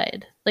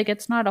good. Like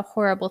it's not a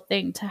horrible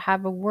thing to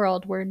have a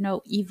world where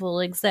no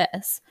evil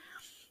exists,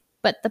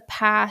 but the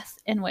path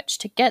in which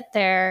to get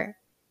there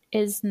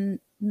is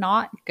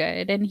not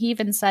good. And he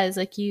even says,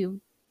 like,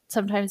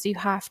 sometimes you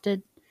have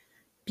to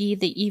be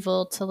the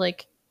evil to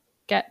like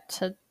get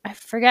to, I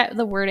forget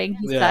the wording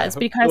he says,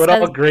 because what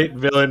all great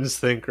villains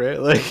think, right?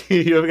 Like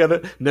you've got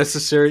a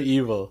necessary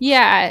evil.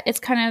 Yeah, it's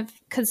kind of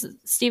because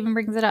Steven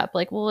brings it up,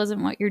 like, well,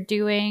 isn't what you're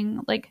doing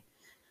like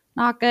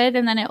not good?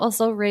 And then it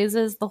also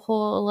raises the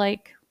whole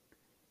like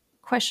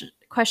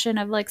question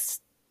of like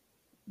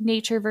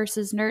nature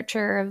versus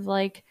nurture, of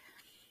like,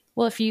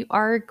 well, if you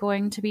are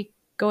going to be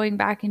going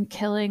back and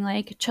killing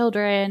like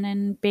children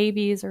and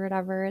babies or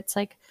whatever, it's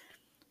like,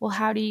 well,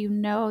 how do you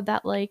know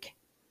that like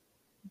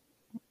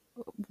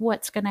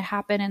what's going to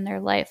happen in their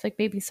life? Like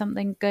maybe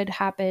something good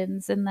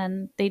happens and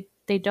then they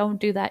don't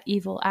do that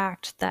evil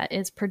act that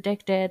is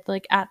predicted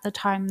like at the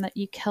time that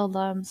you kill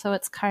them. So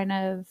it's kind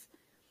of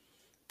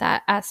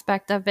that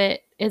aspect of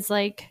it is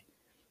like,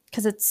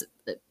 because it's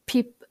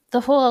the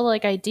whole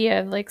like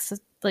idea of like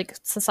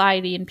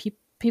society and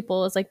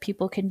people is like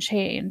people can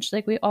change.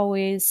 Like we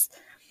always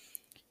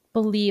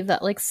believe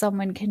that like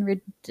someone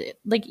can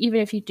like even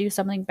if you do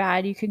something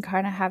bad, you can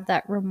kind of have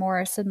that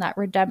remorse and that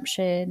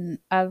redemption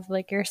of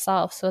like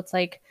yourself. So it's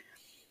like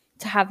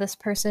to have this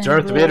person,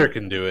 Darth Vader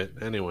can do it.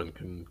 Anyone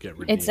can get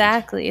redeemed.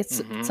 Exactly.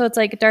 It's so it's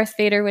like Darth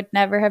Vader would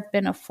never have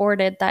been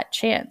afforded that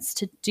chance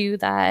to do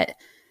that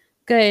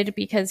good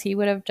because he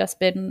would have just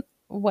been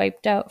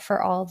wiped out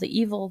for all the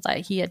evil that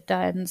he had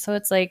done. So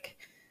it's like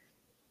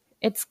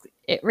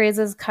it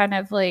raises kind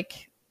of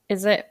like,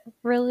 is it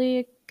really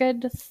a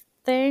good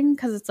thing?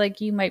 Because it's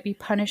like you might be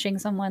punishing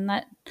someone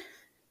that,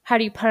 how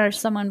do you punish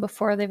someone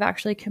before they've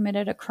actually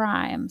committed a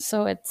crime?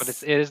 So it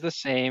is the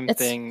same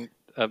thing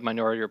of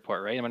Minority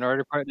Report, right? In Minority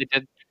Report,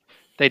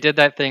 they did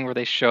that thing where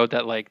they showed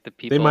that like the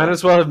people, they might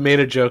as well have made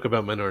a joke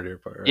about Minority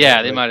Report, right?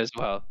 Yeah, they might as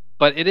well.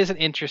 But it is an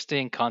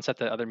interesting concept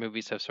that other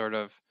movies have sort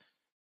of,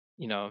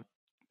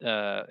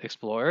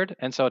 explored,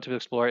 and so to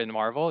explore it in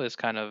Marvel is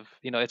kind of,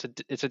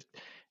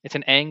 it's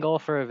an angle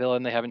for a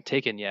villain they haven't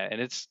taken yet,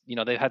 and it's,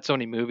 they've had so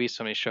many movies,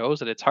 so many shows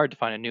that it's hard to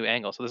find a new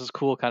angle. So this is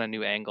cool, kind of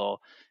new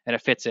angle, and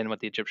it fits in with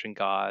the Egyptian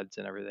gods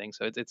and everything.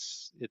 So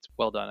it's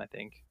well done, I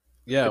think.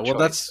 Yeah, well,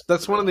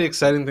 that's one of the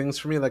exciting things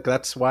for me. Like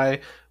that's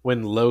why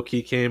when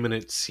Loki came and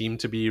it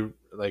seemed to be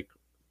like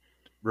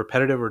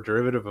repetitive or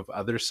derivative of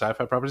other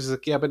sci-fi properties,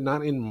 like, yeah, but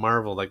not in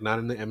Marvel, like not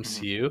in the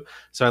MCU.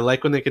 So I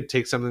like when they could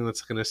take something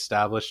that's like an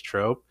established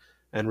trope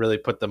and really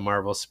put the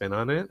Marvel spin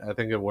on it. I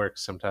think it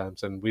works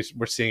sometimes, and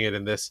we're seeing it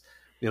in this.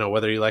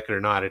 Whether you like it or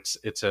not, it's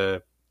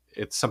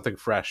something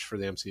fresh for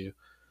the MCU.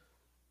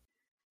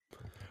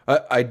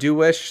 I do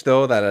wish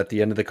though that at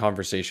the end of the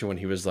conversation when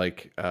he was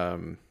like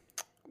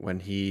when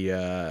he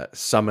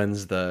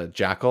summons the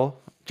jackal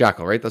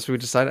Jackal, right? That's what we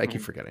decided. I keep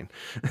forgetting.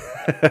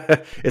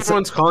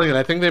 Everyone's calling it.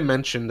 I think they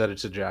mentioned that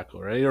it's a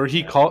jackal, right? Or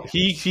he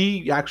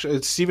actually,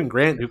 it's Stephen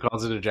Grant who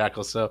calls it a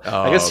jackal. So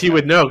I guess he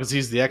would know because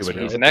he's the expert.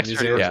 He's at an the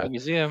expert museum. at the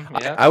museum.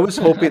 Yeah. I was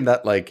hoping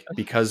that, like,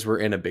 because we're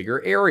in a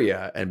bigger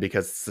area and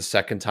because it's the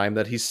second time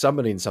that he's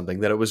summoning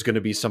something, that it was going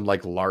to be some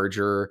like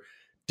larger,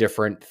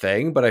 different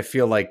thing. But I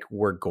feel like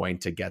we're going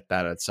to get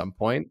that at some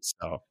point.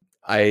 So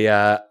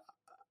I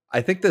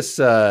think this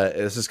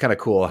is kind of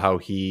cool how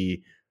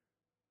he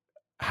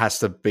has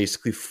to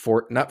basically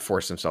not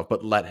force himself,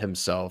 but let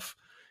himself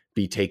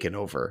be taken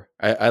over.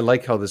 I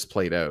like how this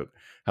played out.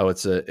 How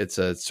it's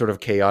a sort of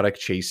chaotic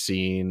chase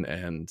scene,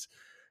 and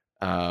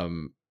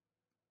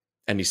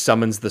he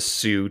summons the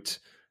suit,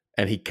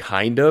 and he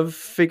kind of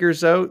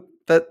figures out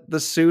that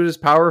the suit is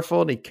powerful,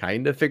 and he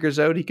kind of figures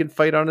out he can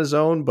fight on his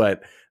own,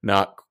 but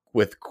not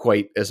with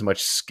quite as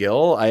much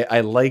skill.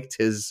 I liked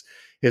his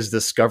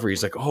discovery.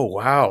 He's like, oh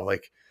wow,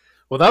 like.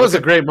 Well, that was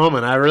a great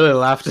moment. I really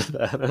laughed at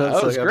that.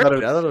 That was great. I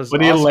thought it was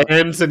when awesome. He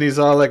lands and he's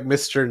all like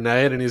Mr.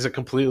 Knight, and he's a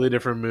completely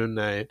different Moon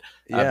Knight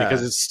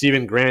because it's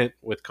Stephen Grant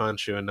with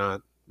Khonshu and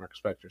not Mark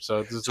Spector. So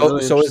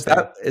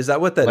is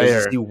that what that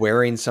is? Is he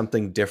wearing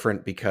something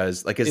different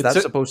because like is that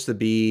supposed to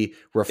be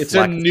reflect? It's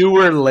a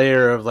newer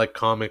layer of like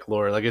comic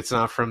lore. Like it's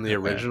not from the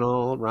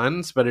original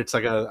runs, but it's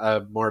like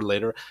a more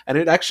later, and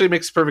it actually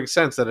makes perfect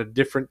sense that a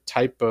different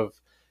type of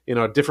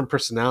a different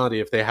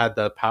personality, if they had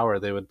that power,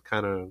 they would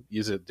kind of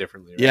use it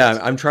differently. Right? Yeah,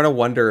 I'm trying to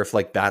wonder if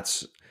like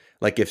that's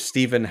like if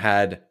Stephen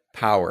had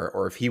power,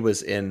 or if he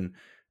was in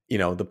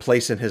the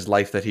place in his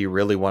life that he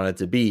really wanted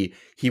to be,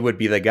 he would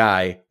be the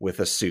guy with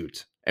a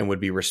suit and would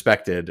be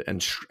respected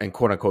and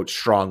quote unquote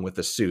strong with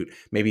a suit.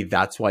 Maybe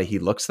that's why he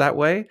looks that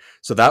way.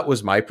 So that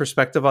was my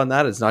perspective on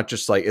that. It's not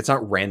just like, it's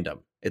not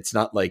random. It's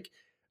not like,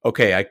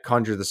 okay, I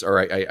conjure this, or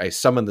I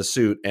summon the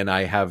suit and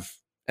I have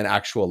an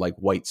actual like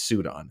white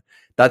suit on.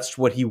 That's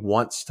what he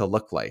wants to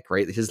look like,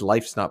 right? His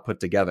life's not put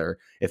together.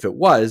 If it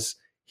was,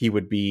 he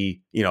would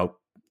be,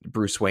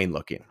 Bruce Wayne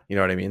looking, you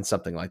know what I mean?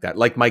 Something like that.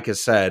 Like Mike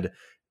has said,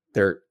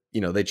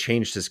 they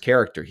changed his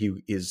character.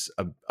 He is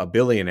a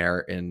billionaire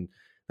in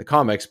the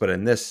comics, but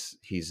in this,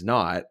 he's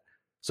not.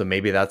 So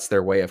maybe that's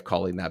their way of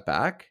calling that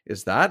back,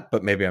 is that?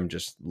 But maybe I'm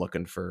just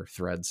looking for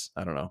threads.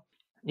 I don't know.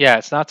 Yeah,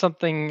 it's not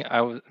something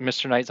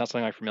Mr. Knight's not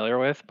something I'm familiar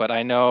with, but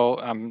I know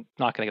I'm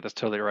not going to get this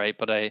totally right,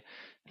 but in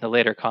the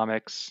later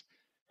comics,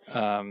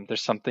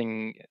 there's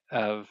something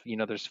of,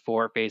 there's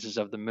 4 phases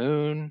of the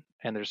moon,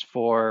 and there's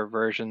 4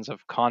 versions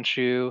of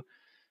Khonshu,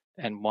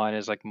 and one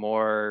is like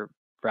more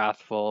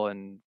wrathful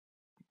and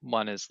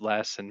one is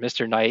less. And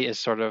Mr. Knight is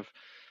sort of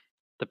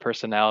the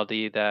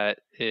personality that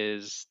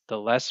is the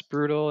less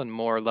brutal and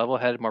more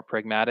level-headed, more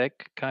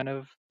pragmatic kind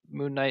of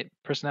Moon Knight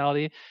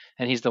personality.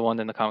 And he's the one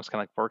in the comics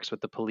kind of like works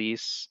with the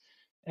police,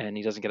 and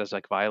he doesn't get as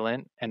like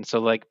violent. And so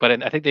like,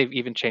 but I think they've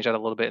even changed that a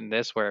little bit in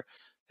this, where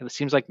it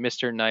seems like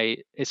Mr.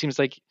 Knight, it seems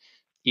like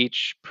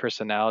each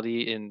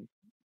personality in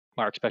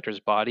Mark Spector's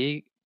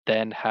body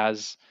then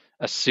has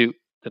a suit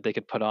that they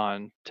could put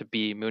on to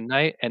be Moon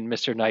Knight, and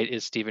Mr. Knight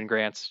is Stephen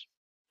Grant's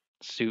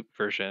suit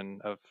version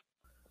of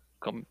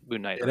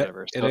Moon Knight or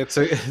whatever. So, and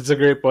it's a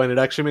great point. It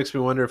actually makes me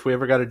wonder if we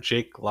ever got a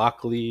Jake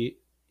Lockley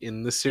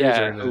in the series,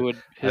 or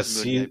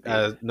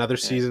another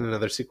season,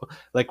 another sequel.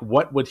 Like,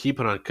 what would he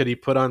put on? Could he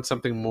put on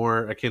something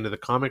more akin to the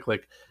comic,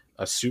 like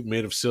a suit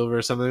made of silver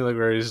or something, like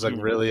where he's like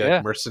really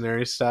like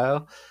mercenary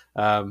style?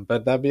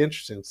 But that'd be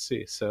interesting to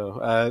see.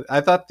 So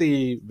I thought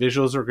the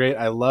visuals were great.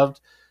 I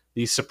loved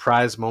the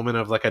surprise moment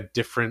of like a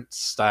different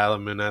style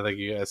of Moon Knight, like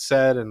you guys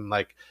said, and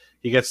like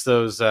he gets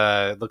those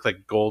look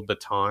like gold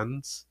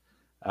batons.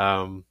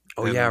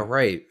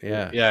 Right.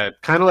 Yeah,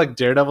 kind of like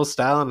Daredevil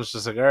style, and it's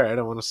just like, all right,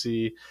 I want to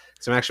see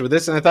some action with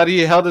this. And I thought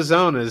he held his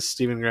own as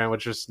Stephen Grant,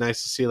 which was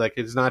nice to see. Like,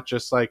 it's not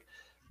just like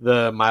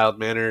the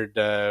mild-mannered,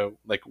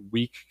 like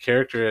weak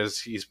character as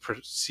he's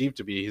perceived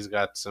to be. He's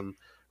got some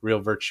real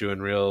virtue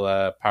and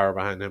real power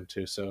behind him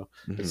too. So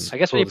I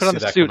guess when you put on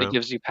the suit, it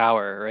gives you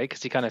power, right?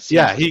 Because he kind of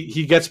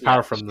he gets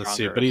power from the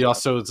suit, but he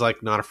also is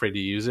like not afraid to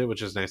use it,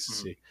 which is nice to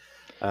see.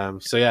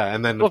 So yeah,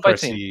 and then of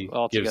course he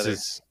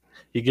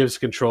gives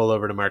control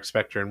over to Mark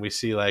Spector, and we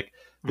see like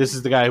this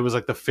is the guy who was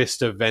like the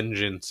fist of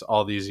vengeance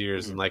all these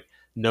years, and like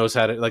knows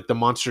how to, like, the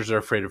monsters are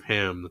afraid of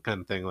him,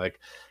 kind of thing. Like,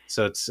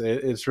 so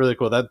it's really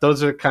cool. That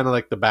those are kind of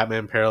like the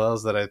Batman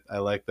parallels that I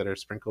like that are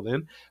sprinkled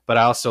in. But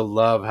I also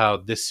love how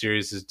this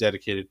series is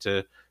dedicated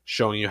to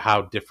showing you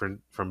how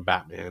different from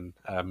Batman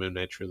Moon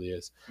Knight truly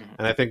is.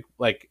 And I think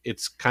like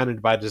it's kind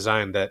of by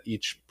design that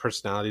each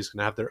personality is going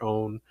to have their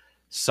own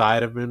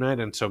side of Moon Knight,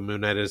 and so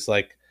Moon Knight is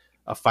like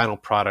a final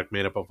product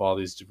made up of all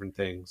these different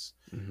things.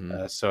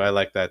 So I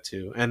like that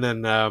too. And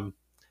then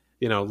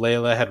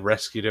Layla had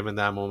rescued him in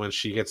that moment.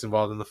 She gets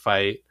involved in the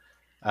fight.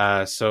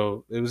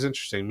 So it was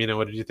interesting. Mina,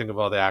 what did you think of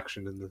all the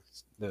action in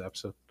the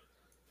episode?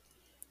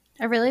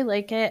 I really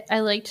like it.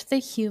 I liked the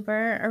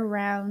humor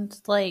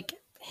around like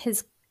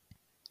his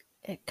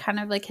kind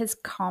of like his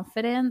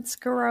confidence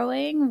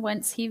growing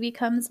once he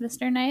becomes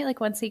Mr. Knight. Like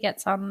once he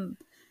gets on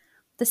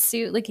the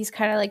suit, like he's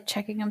kind of like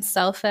checking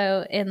himself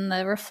out in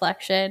the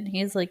reflection.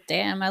 He's like,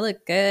 damn, I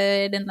look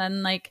good. And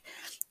then like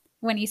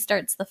when he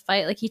starts the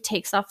fight, like he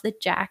takes off the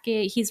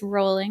jacket, he's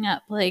rolling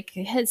up like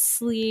his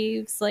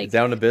sleeves, like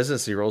down to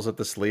business. He rolls up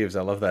the sleeves.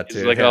 I love that too.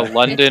 He's like a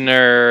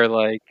Londoner,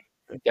 like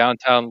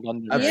downtown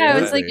London. yeah,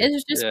 it was like Absolutely.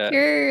 it's just Yeah.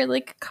 pure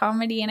like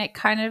comedy, and it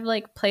kind of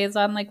like plays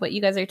on like what you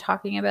guys are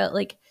talking about,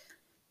 like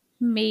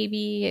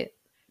maybe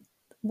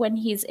when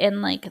he's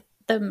in like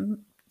the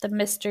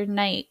Mr.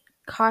 Knight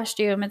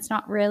costume, it's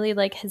not really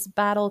like his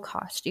battle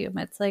costume.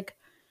 It's like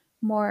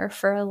more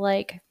for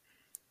like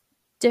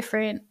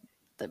different.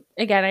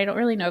 Again, I don't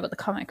really know about the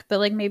comic, but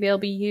like maybe it'll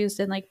be used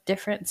in like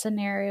different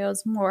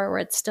scenarios more, where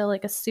it's still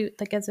like a suit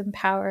that gives him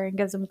power and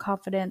gives him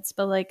confidence,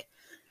 but like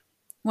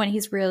when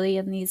he's really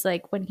in these,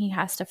 like when he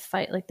has to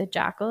fight like the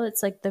Jackal,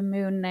 it's like the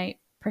Moon Knight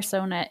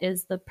persona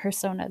is the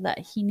persona that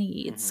he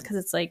needs, because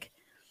it's like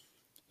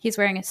he's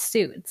wearing a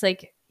suit. It's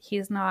like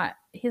he's not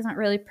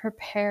really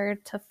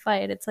prepared to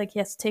fight. It's like he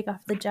has to take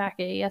off the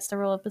jacket, he has to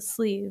roll up his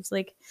sleeves.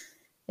 Like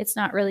it's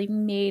not like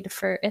made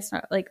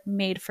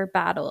for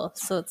battle.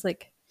 So it's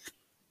like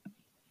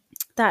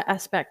that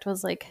aspect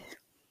was like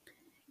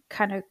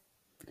kind of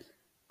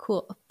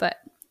cool. But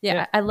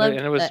yeah, I love,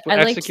 and it was I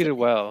liked- executed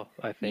well,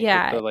 I think.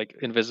 Yeah. With the like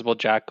invisible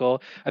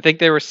Jackal. I think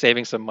they were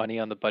saving some money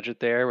on the budget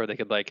there, where they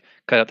could like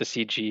cut out the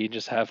CG and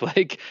just have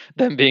like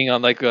them being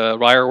on like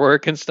wire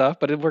work and stuff.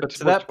 But it worked. But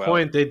to that well.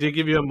 point, they did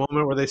give you a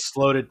moment where they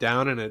slowed it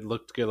down and it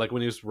looked good. Like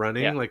when he was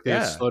running, Yeah. like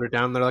they slowed it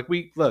down. They're like,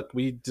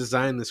 we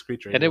designed this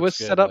creature, and it was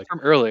looks set good. up Like, from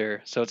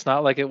earlier, so it's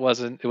not like it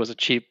was a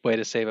cheap way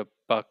to save a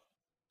buck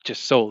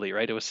just solely,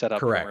 right? It was set up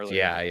from Correct. earlier.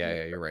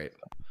 Yeah. You're right.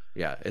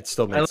 Yeah, it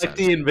still I makes like sense.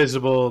 the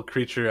invisible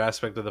creature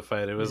aspect of the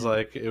fight. It was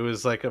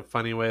like a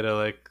funny way to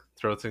like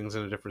throw things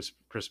in a different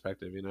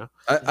perspective, you know.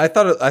 I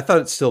thought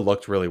it still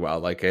looked really well.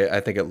 Like I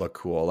think it looked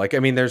cool. Like I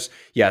mean,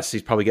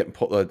 he's probably getting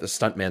pulled. The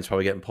stuntman's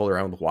probably getting pulled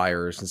around with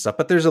wires and stuff.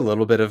 But there's a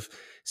little bit of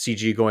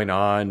CG going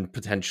on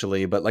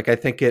potentially. But like I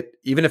think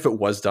even if it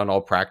was done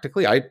all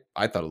practically, I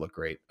thought it looked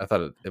great. I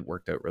thought it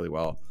worked out really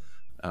well.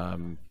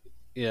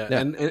 Yeah, Yeah.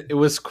 and it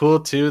was cool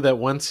too that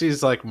once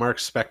he's like Mark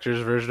Spector's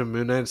version of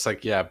Moon Knight, it's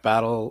like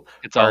battle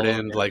It's all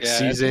hardened, over. like Yeah,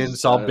 seasoned, it's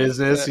it's all just,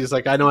 business. yeah. He's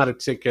like, I know how to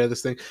take care of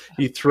this thing.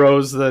 He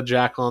throws the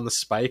Jackal on the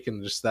spike,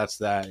 and just that's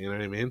that. You know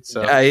what I mean?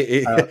 So,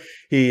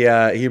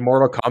 he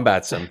Mortal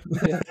Kombats him.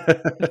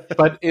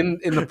 but in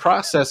the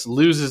process,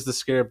 loses the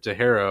Scarab to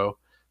Harrow.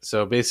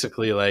 So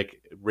basically,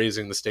 like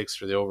raising the stakes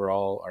for the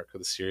overall arc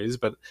of the series.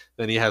 But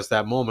then he has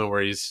that moment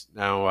where he's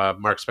now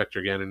Mark Spector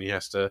again, and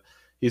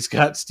he's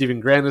got Stephen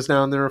Grant is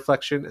now in the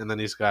reflection, and then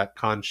he's got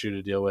Khonshu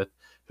to deal with,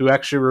 who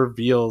actually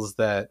reveals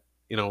that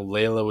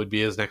Layla would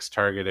be his next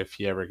target if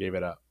he ever gave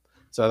it up.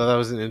 So I thought that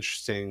was an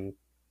interesting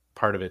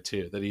part of it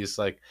too. That he's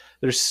like,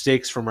 there's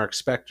stakes for Mark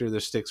Spector,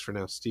 there's stakes for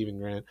now Stephen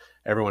Grant,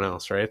 everyone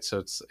else, right? So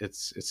it's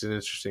an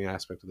interesting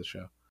aspect of the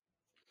show.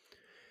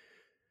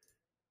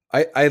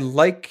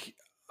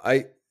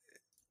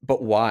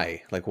 But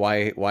why? Like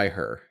why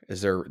her?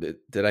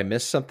 Did I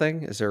miss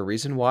something? Is there a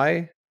reason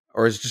why?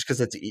 Or is it just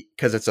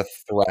because it's a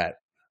threat?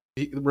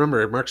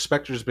 Remember, Mark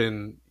Spector's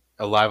been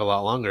alive a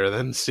lot longer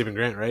than Stephen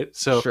Grant, right?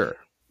 So sure.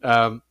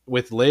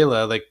 With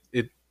Layla, like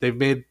they've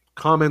made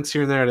comments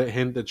here and there that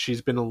hint that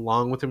she's been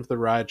along with him for the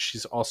ride.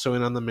 She's also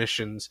in on the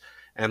missions,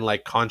 and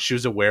like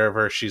Khonshu's aware of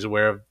her. She's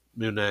aware of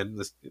Moon Knight and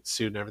the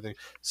suit and everything.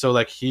 So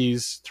like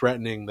he's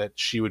threatening that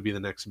she would be the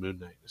next Moon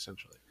Knight,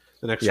 essentially.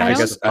 The next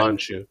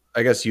Khonshu.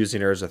 I guess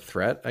using her as a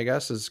threat, I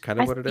guess, is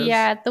kind of what it is.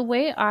 Yeah, the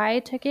way I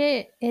took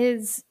it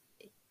is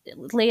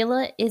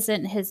Layla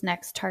isn't his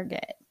next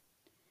target.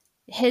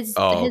 His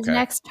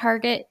next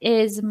target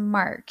is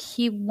Mark.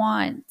 He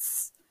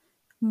wants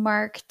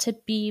Mark to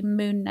be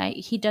Moon Knight.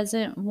 He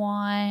doesn't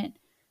want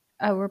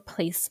a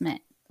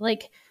replacement.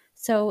 Like,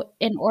 so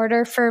in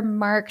order for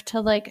Mark to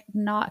like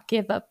not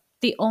give up,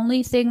 the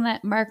only thing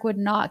that Mark would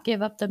not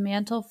give up the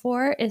mantle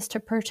for is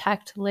to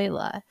protect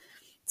Layla.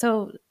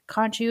 So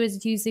Khonshu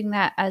is using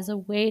that as a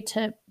way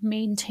to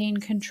maintain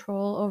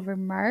control over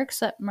Mark,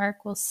 so that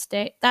Mark will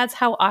stay. That's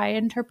how I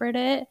interpret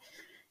it.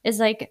 Is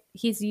like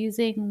he's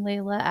using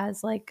Layla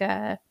as like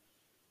and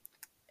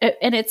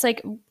it's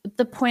like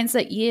the points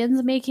that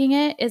Ian's making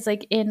it is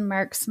like in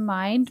Mark's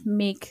mind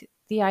make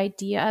the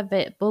idea of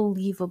it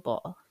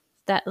believable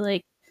that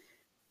like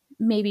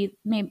maybe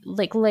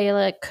like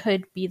Layla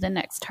could be the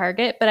next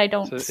target, but I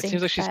don't think it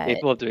seems like she's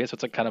capable of doing it, so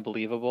it's like kind of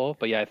believable.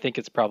 But yeah, I think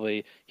it's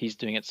probably he's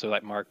doing it so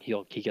that Mark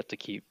he gets to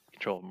keep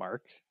control of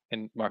Mark,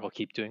 and Mark will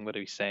keep doing what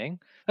he's saying.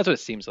 That's what it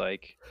seems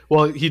like.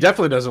 Well, he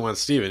definitely doesn't want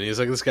Steven. He's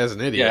like, this guy's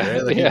an idiot,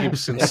 right? Like he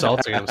keeps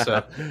insulting him.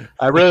 So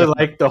I really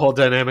like the whole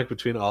dynamic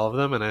between all of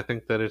them, and I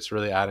think that it's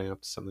really adding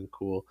up to something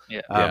cool.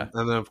 Yeah.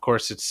 And then of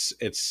course it's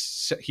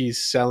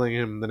he's selling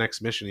him the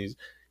next mission.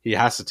 He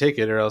has to take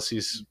it, or else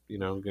he's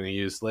going to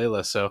use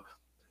Layla. So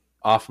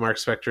off Mark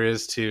Spector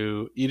is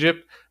to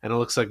Egypt, and it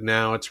looks like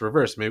now it's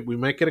reversed. Maybe we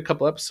might get a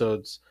couple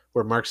episodes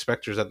where Mark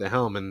Spector's at the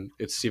helm and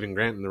it's Stephen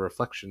Grant and the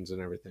reflections and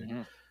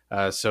everything.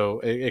 So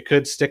it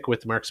could stick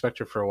with Mark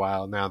Spector for a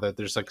while now that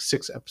there's like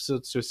 6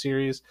 episodes to a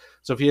series.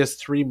 So if he has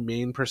 3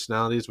 main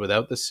personalities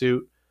without the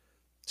suit,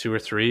 2 or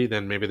 3,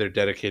 then maybe they're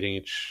dedicating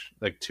each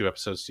like 2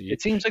 episodes to each.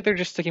 It seems like they're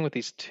just sticking with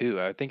these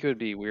 2. I think it would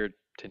be weird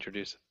to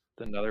introduce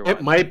another one.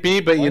 It might be,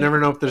 but you never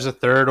know if there's a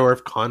third or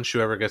if Khonshu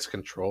ever gets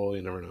control.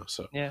 You never know.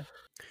 So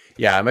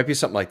yeah, it might be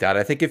something like that.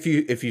 I think if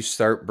you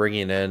start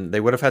bringing in, they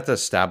would have had to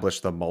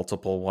establish the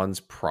multiple ones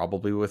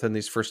probably within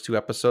these first 2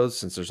 episodes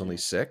since there's only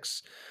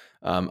 6.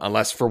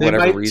 Unless for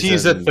whatever reason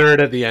tease a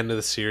third at the end of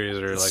the series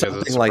or like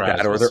something like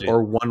that,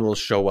 or one will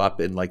show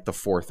up in like the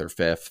 4th or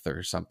 5th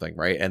or something,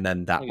 right? And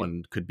then that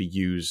one could be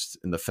used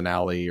in the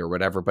finale or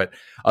whatever. But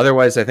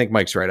otherwise, I think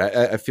Mike's right.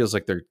 I feels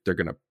like they're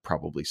going to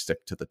probably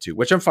stick to the 2,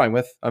 which I'm fine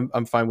with.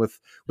 I'm fine with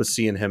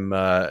seeing him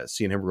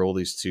roll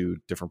these 2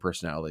 different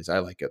personalities. I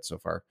like it so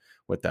far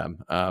with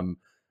them.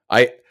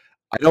 I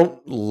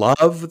don't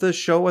love the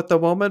show at the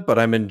moment, but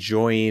I'm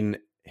enjoying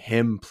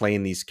him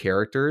playing these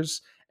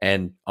characters.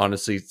 And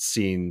honestly,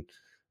 seeing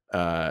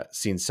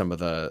some of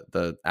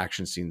the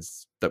action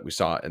scenes that we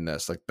saw in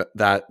this, like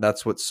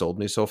that's what sold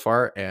me so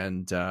far.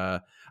 And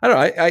I don't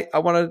know, I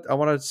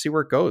want to see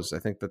where it goes. I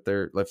think that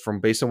they're like, from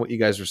based on what you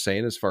guys are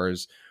saying as far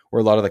as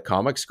where a lot of the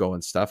comics go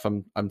and stuff,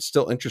 I'm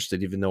still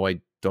interested, even though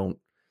I don't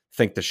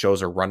think the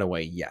show's a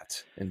runaway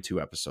yet in 2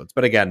 episodes.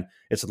 But again,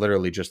 it's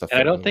literally just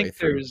I don't think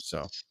there's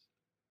so.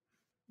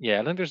 Yeah, I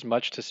don't think there's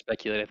much to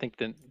speculate. I think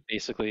that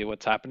basically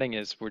what's happening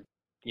is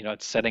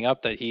it's setting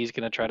up that he's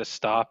going to try to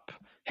stop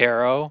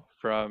Harrow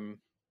from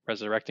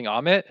resurrecting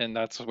Ammit, and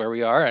that's where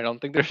we are. I don't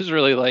think there's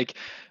really like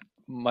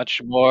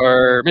much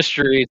more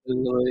mystery to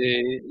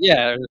really,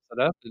 set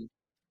up. And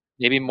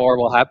maybe more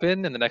will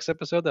happen in the next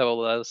episode that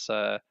will let us,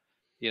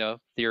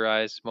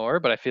 theorize more.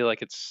 But I feel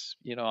like it's,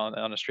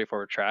 on a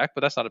straightforward track. But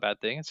that's not a bad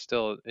thing. It's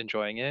still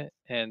enjoying it,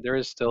 and there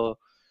is still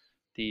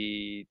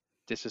the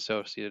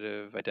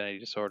dissociative identity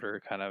disorder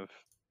kind of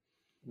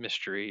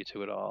mystery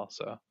to it all.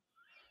 So.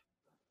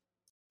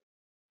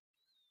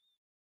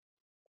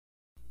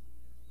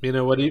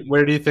 Where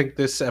do you think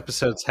this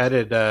episode's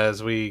headed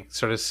as we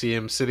sort of see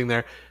him sitting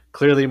there?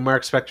 Clearly,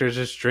 Mark Spector is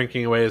just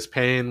drinking away his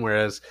pain,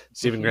 whereas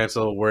Stephen Grant's a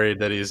little worried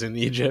that he's in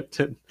Egypt,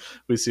 and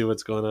we see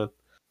what's going on.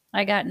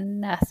 I got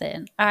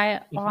nothing. I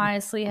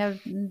honestly have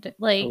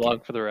along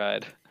for the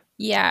ride.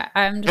 Yeah,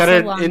 I'm just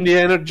got an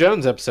Indiana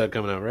Jones episode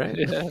coming out, right?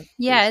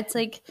 Yeah, it's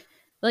like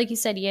you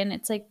said, Ian.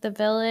 It's like the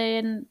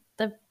villain,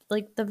 the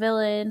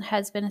villain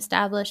has been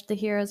established, the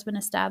hero's been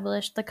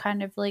established. The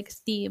kind of like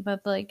theme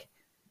of like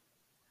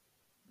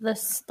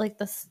this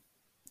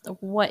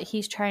what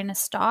he's trying to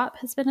stop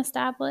has been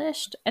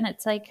established, and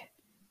it's like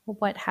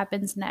what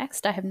happens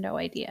next, I have no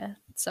idea.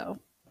 So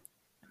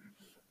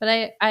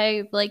but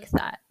I like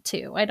that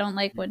too. I don't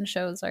like when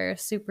shows are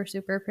super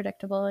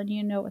predictable and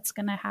you know what's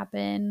gonna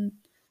happen.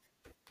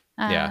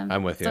 Yeah,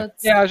 I'm with you.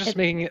 So I was just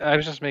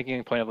making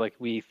a point of like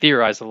we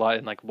theorize a lot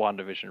in like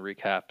WandaVision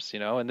recaps,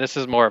 and this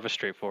is more of a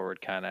straightforward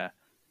kind of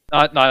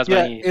not as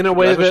many in a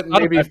way that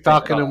maybe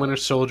Falcon and Winter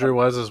Soldier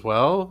was as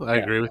well. I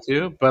agree with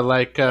you, but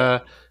like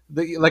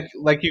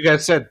like you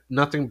guys said,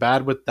 nothing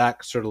bad with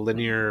that sort of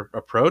linear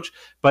approach.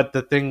 But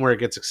the thing where it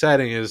gets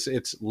exciting is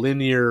it's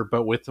linear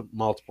but with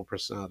multiple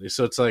personalities.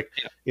 So it's like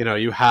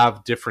you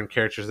have different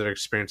characters that are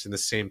experiencing the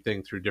same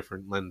thing through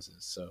different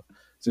lenses. So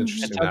it's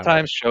interesting. And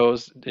sometimes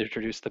shows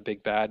introduce the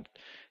big bad,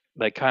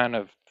 like kind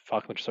of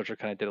Falcon Winter Soldier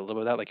kind of did a little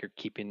bit of that. Like you're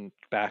keeping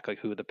back like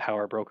who the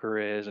power broker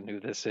is and who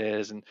this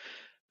is, and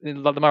the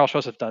Marvel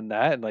shows have done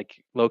that, and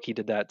like Loki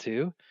did that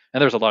too.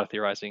 And there's a lot of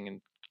theorizing in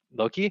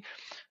Loki,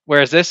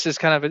 whereas this is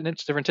kind of a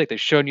different take.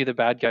 They've shown you the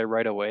bad guy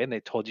right away, and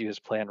they told you his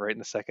plan right in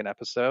the second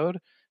episode.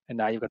 And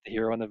now you've got the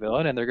hero and the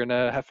villain, and they're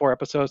gonna have 4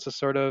 episodes to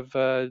sort of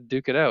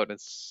duke it out.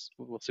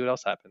 We'll see what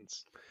else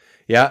happens.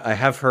 Yeah, I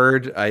have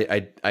heard.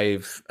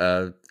 I've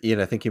Ian,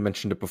 I think you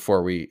mentioned it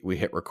before we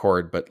hit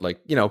record, but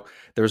like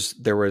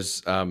there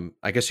was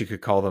I guess you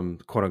could call them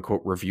quote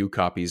unquote review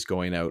copies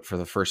going out for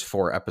the first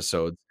 4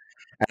 episodes.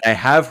 And I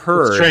have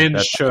heard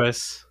strange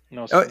choice.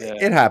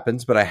 It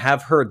happens, but I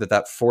have heard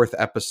that 4th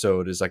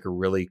episode is like a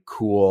really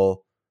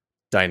cool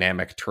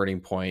dynamic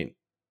turning point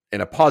in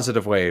a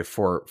positive way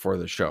for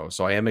the show.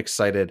 So I am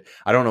excited.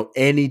 I don't know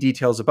any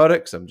details about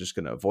it because I'm just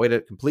going to avoid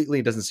it completely.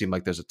 It doesn't seem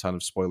like there's a ton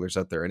of spoilers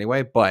out there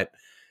anyway, but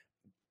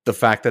the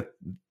fact that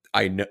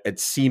I know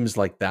it seems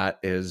like that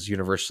is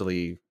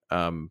universally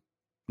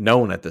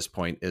known at this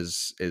point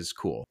is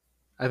cool.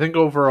 I think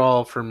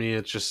overall for me,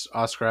 it's just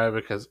Oscar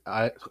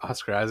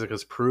Isaac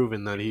has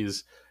proven that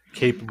he's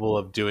capable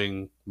of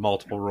doing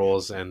multiple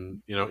roles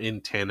and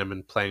in tandem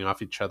and playing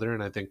off each other.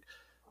 And I think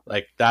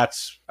like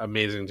that's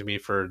amazing to me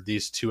for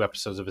these 2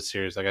 episodes of a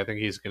series. Like I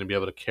think he's going to be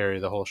able to carry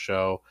the whole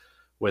show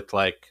with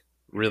like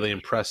really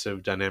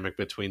impressive dynamic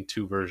between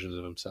 2 versions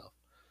of himself.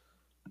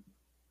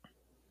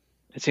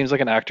 It seems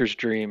like an actor's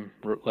dream,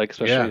 like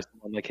especially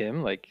someone like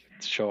him, like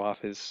to show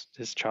off his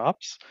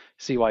chops,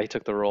 see why he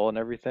took the role and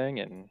everything.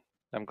 And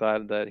I'm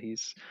glad that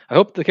I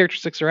hope the character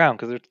sticks around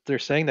because they're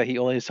saying that he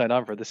only signed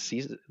on for this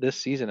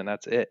season and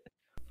that's it.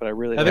 but I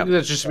really I think like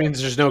that just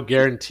means there's no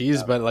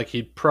guarantees, but like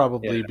he'd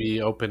probably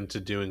be open to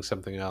doing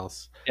something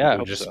else. Yeah, It I would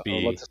hope just so.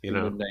 be, Let's see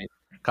Moon Knight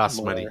cost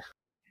more. money.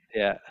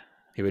 Yeah,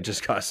 He would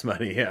just cost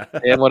money. Yeah.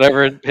 pay him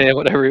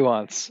whatever he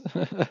wants.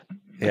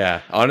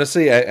 Yeah,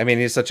 honestly, I mean,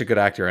 he's such a good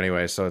actor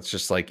anyway. So it's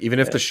just like, even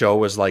if the show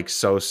was like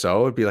so,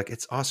 it'd be like,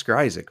 it's Oscar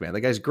Isaac, man.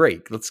 The guy's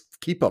great. Let's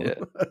keep him. Yeah.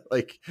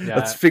 Like, Yeah.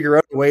 let's figure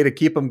out a way to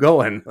keep him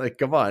going. Like,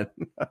 come on.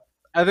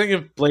 I think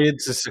if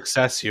Blade's a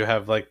success, you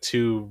have like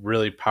two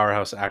really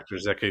powerhouse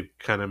actors that could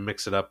kind of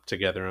mix it up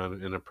together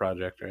in a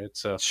project, right?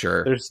 So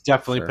Sure. there's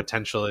definitely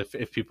potential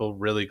if people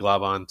really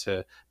glob on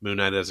to Moon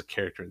Knight as a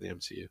character in the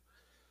MCU.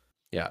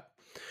 Yeah.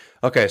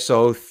 Okay,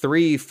 so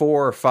 3,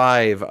 4,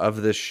 5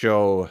 of this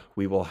show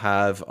we will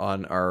have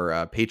on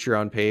our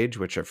Patreon page,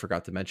 which I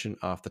forgot to mention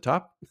off the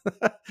top.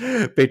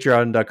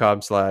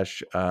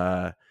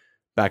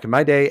 Patreon.com/back in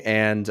my day.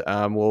 And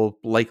we'll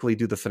likely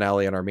do the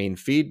finale on our main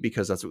feed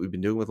because that's what we've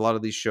been doing with a lot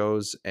of these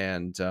shows.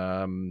 And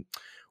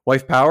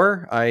Wife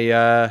Power,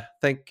 I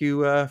thank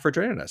you for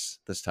joining us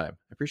this time.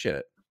 I appreciate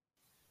it.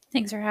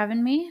 Thanks for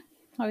having me.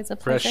 Always a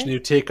pleasure. Fresh new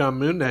take on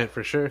Moon Knight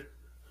for sure.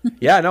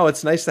 Yeah, no,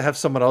 it's nice to have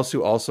someone else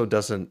who also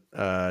doesn't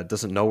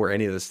know where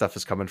any of this stuff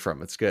is coming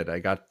from. It's good. I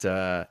got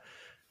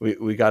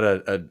we got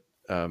a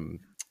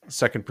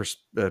second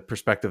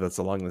perspective that's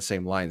along the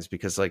same lines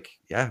because, like,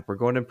 yeah, we're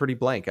going in pretty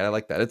blank. I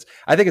like that.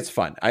 I think it's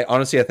fun. I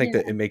think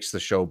that it makes the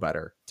show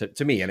better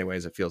to me,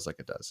 anyways. It feels like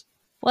it does.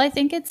 Well, I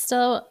think it's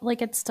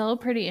still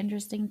pretty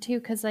interesting too,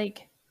 because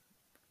like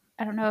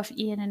I don't know if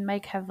Ian and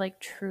Mike have like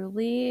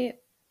truly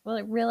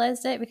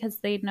realized it because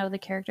they know the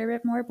character a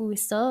bit more, but we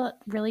still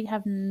really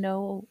have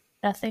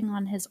nothing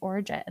on his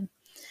origin.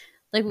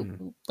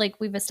 Like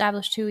we've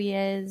established who he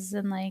is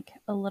and like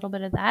a little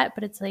bit of that,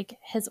 but it's like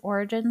his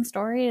origin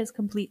story is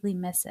completely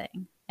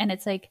missing. And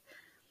it's like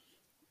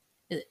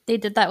they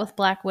did that with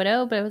Black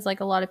Widow, but it was like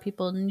a lot of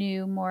people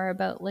knew more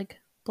about like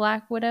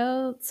Black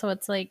Widow, so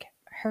it's like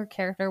her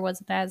character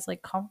wasn't as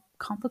like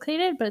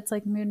complicated, but it's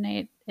like Moon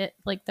Knight, it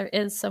like there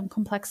is some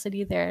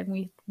complexity there and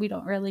we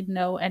don't really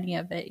know any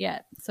of it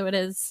yet, so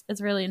it's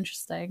really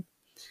interesting.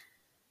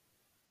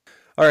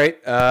 All right,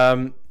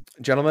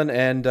 gentlemen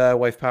and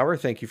Wife Power,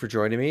 thank you for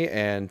joining me,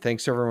 and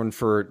thanks everyone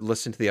for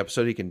listening to the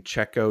episode. You can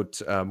check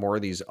out more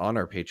of these on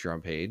our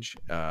Patreon page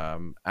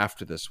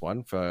after this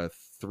one. For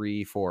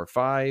 3, 4,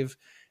 5,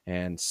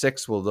 and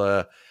 6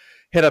 we'll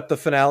hit up the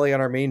finale on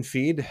our main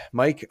feed.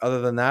 Mike,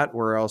 other than that,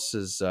 where else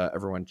is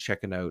everyone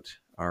checking out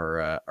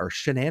our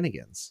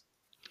shenanigans?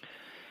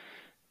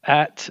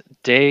 At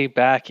Day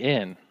Back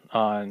In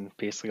on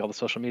basically all the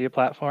social media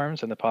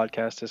platforms, and the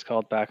podcast is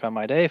called Back on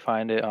My Day.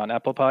 Find it on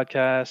Apple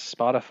Podcasts,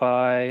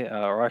 Spotify,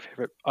 or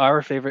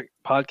our favorite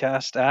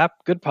podcast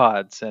app, Good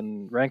Pods,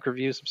 and rank,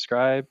 review,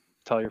 subscribe,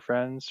 tell your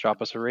friends,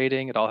 drop us a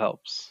rating. It all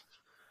helps.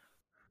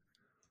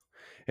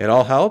 It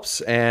all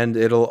helps, and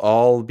it'll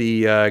all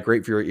be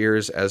great for your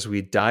ears as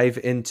we dive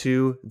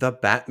into the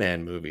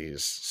Batman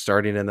movies.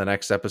 Starting in the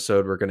next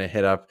episode, we're going to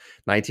hit up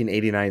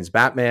 1989's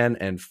Batman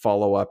and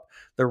follow up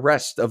the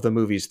rest of the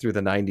movies through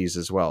the 90s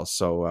as well.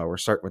 So we're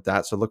starting with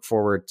that. So look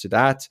forward to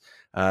that.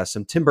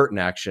 Some Tim Burton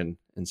action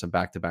in some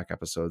back-to-back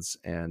episodes,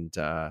 and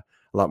a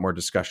lot more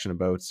discussion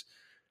about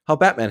how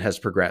Batman has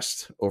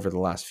progressed over the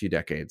last few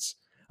decades.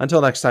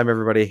 Until next time,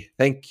 everybody,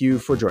 thank you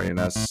for joining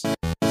us.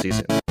 See you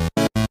soon.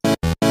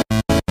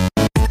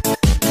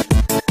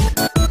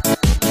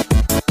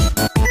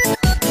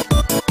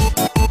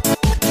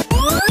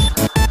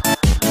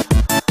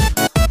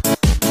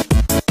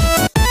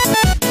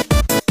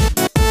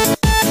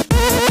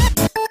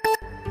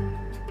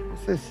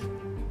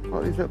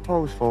 What is that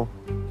pose for?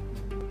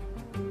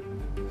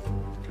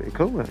 Pretty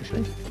cool,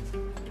 actually.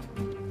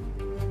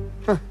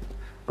 Huh,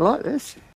 I like this.